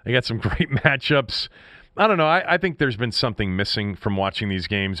 they got some great matchups. I don't know. I think there's been something missing from watching these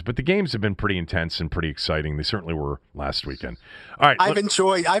games, but the games have been pretty intense and pretty exciting. They certainly were last weekend. All right.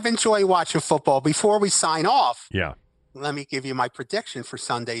 I've enjoyed watching football. Before we sign off. Yeah. Let me give you my prediction for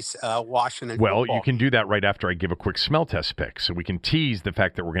Sunday's Washington Well, football. You can do that right after I give a quick smell test pick. So we can tease the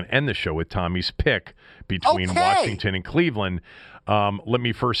fact that we're going to end the show with Tommy's pick between Washington and Cleveland. Let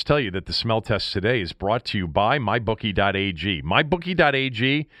me first tell you that the smell test today is brought to you by MyBookie.ag.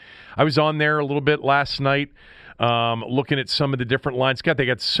 MyBookie.ag, I was on there a little bit last night. Looking at some of the different lines. They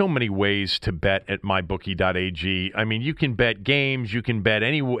got so many ways to bet at mybookie.ag. I mean, you can bet games. You can bet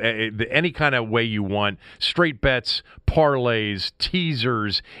any kind of way you want. Straight bets, parlays,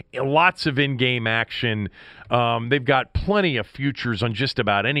 teasers, lots of in-game action. They've got plenty of futures on just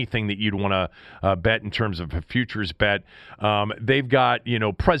about anything that you'd want to bet in terms of a futures bet. They've got,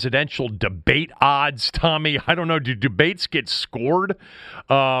 presidential debate odds, Tommy. I don't know. Do debates get scored?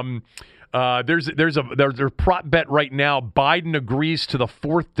 There's a prop bet right now. Biden agrees to the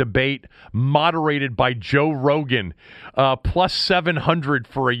 4th debate, moderated by Joe Rogan. Plus 700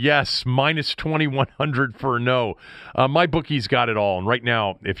 for a yes, minus 2,100 for a no. My bookie's got it all. And right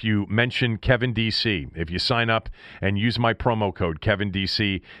now, if you mention Kevin DC, if you sign up and use my promo code Kevin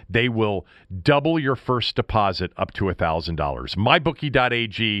DC, they will double your first deposit up to $1,000.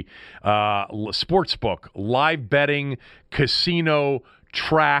 MyBookie.ag, sportsbook, live betting, casino,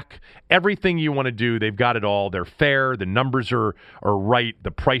 track, everything you want to do, they've got it all. They're fair. The numbers are right.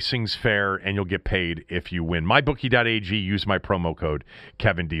 The pricing's fair, and you'll get paid if you win. MyBookie.ag, use my promo code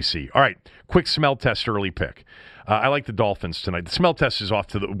KevinDC. All right, quick smell test early pick. I like the Dolphins tonight. The smell test is off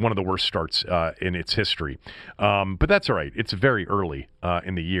to one of the worst starts in its history. But that's all right. It's very early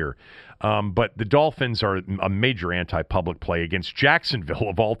in the year. But the Dolphins are a major anti-public play against Jacksonville,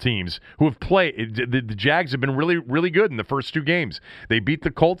 of all teams, who have played. The Jags have been really, really good in the first 2 games. They beat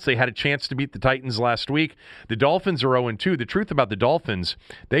the Colts. They had a chance to beat the Titans last week. The Dolphins are 0-2. The truth about the Dolphins,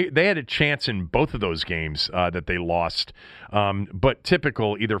 they had a chance in both of those games that they lost. But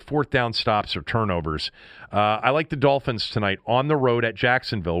typical, either 4th down stops or turnovers. I like the Dolphins tonight on the road at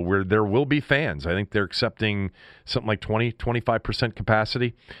Jacksonville, where there will be fans. I think they're accepting something like 25%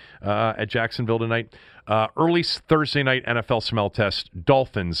 capacity at Jacksonville tonight. Early Thursday night NFL smell test,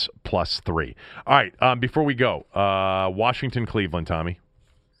 Dolphins plus 3. All right, before we go, Washington, Cleveland, Tommy.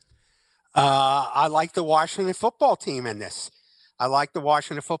 I like the Washington football team in this. I like the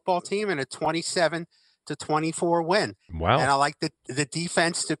Washington football team in a 27-24 win. Wow. And I like the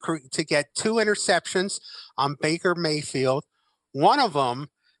defense to get 2 interceptions on Baker Mayfield. One of them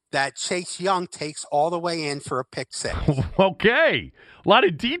that Chase Young takes all the way in for a pick 6. Okay. A lot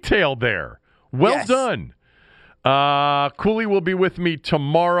of detail there. Well done. Cooley will be with me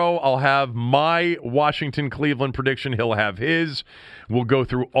tomorrow. I'll have my Washington-Cleveland prediction. He'll have his. We'll go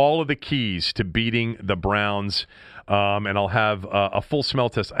through all of the keys to beating the Browns, and I'll have a full smell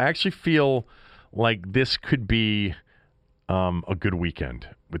test. I actually feel like this could be a good weekend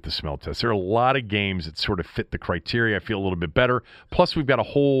with the smell test. There are a lot of games that sort of fit the criteria. I feel a little bit better. Plus, we've got a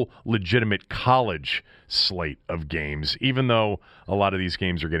whole legitimate college slate of games, even though a lot of these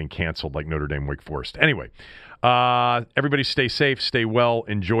games are getting canceled, like Notre Dame, Wake Forest. Anyway, everybody stay safe, stay well,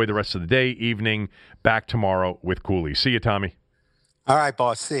 enjoy the rest of the day, evening. Back tomorrow with Cooley. See you, Tommy. All right,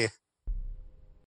 boss. See you.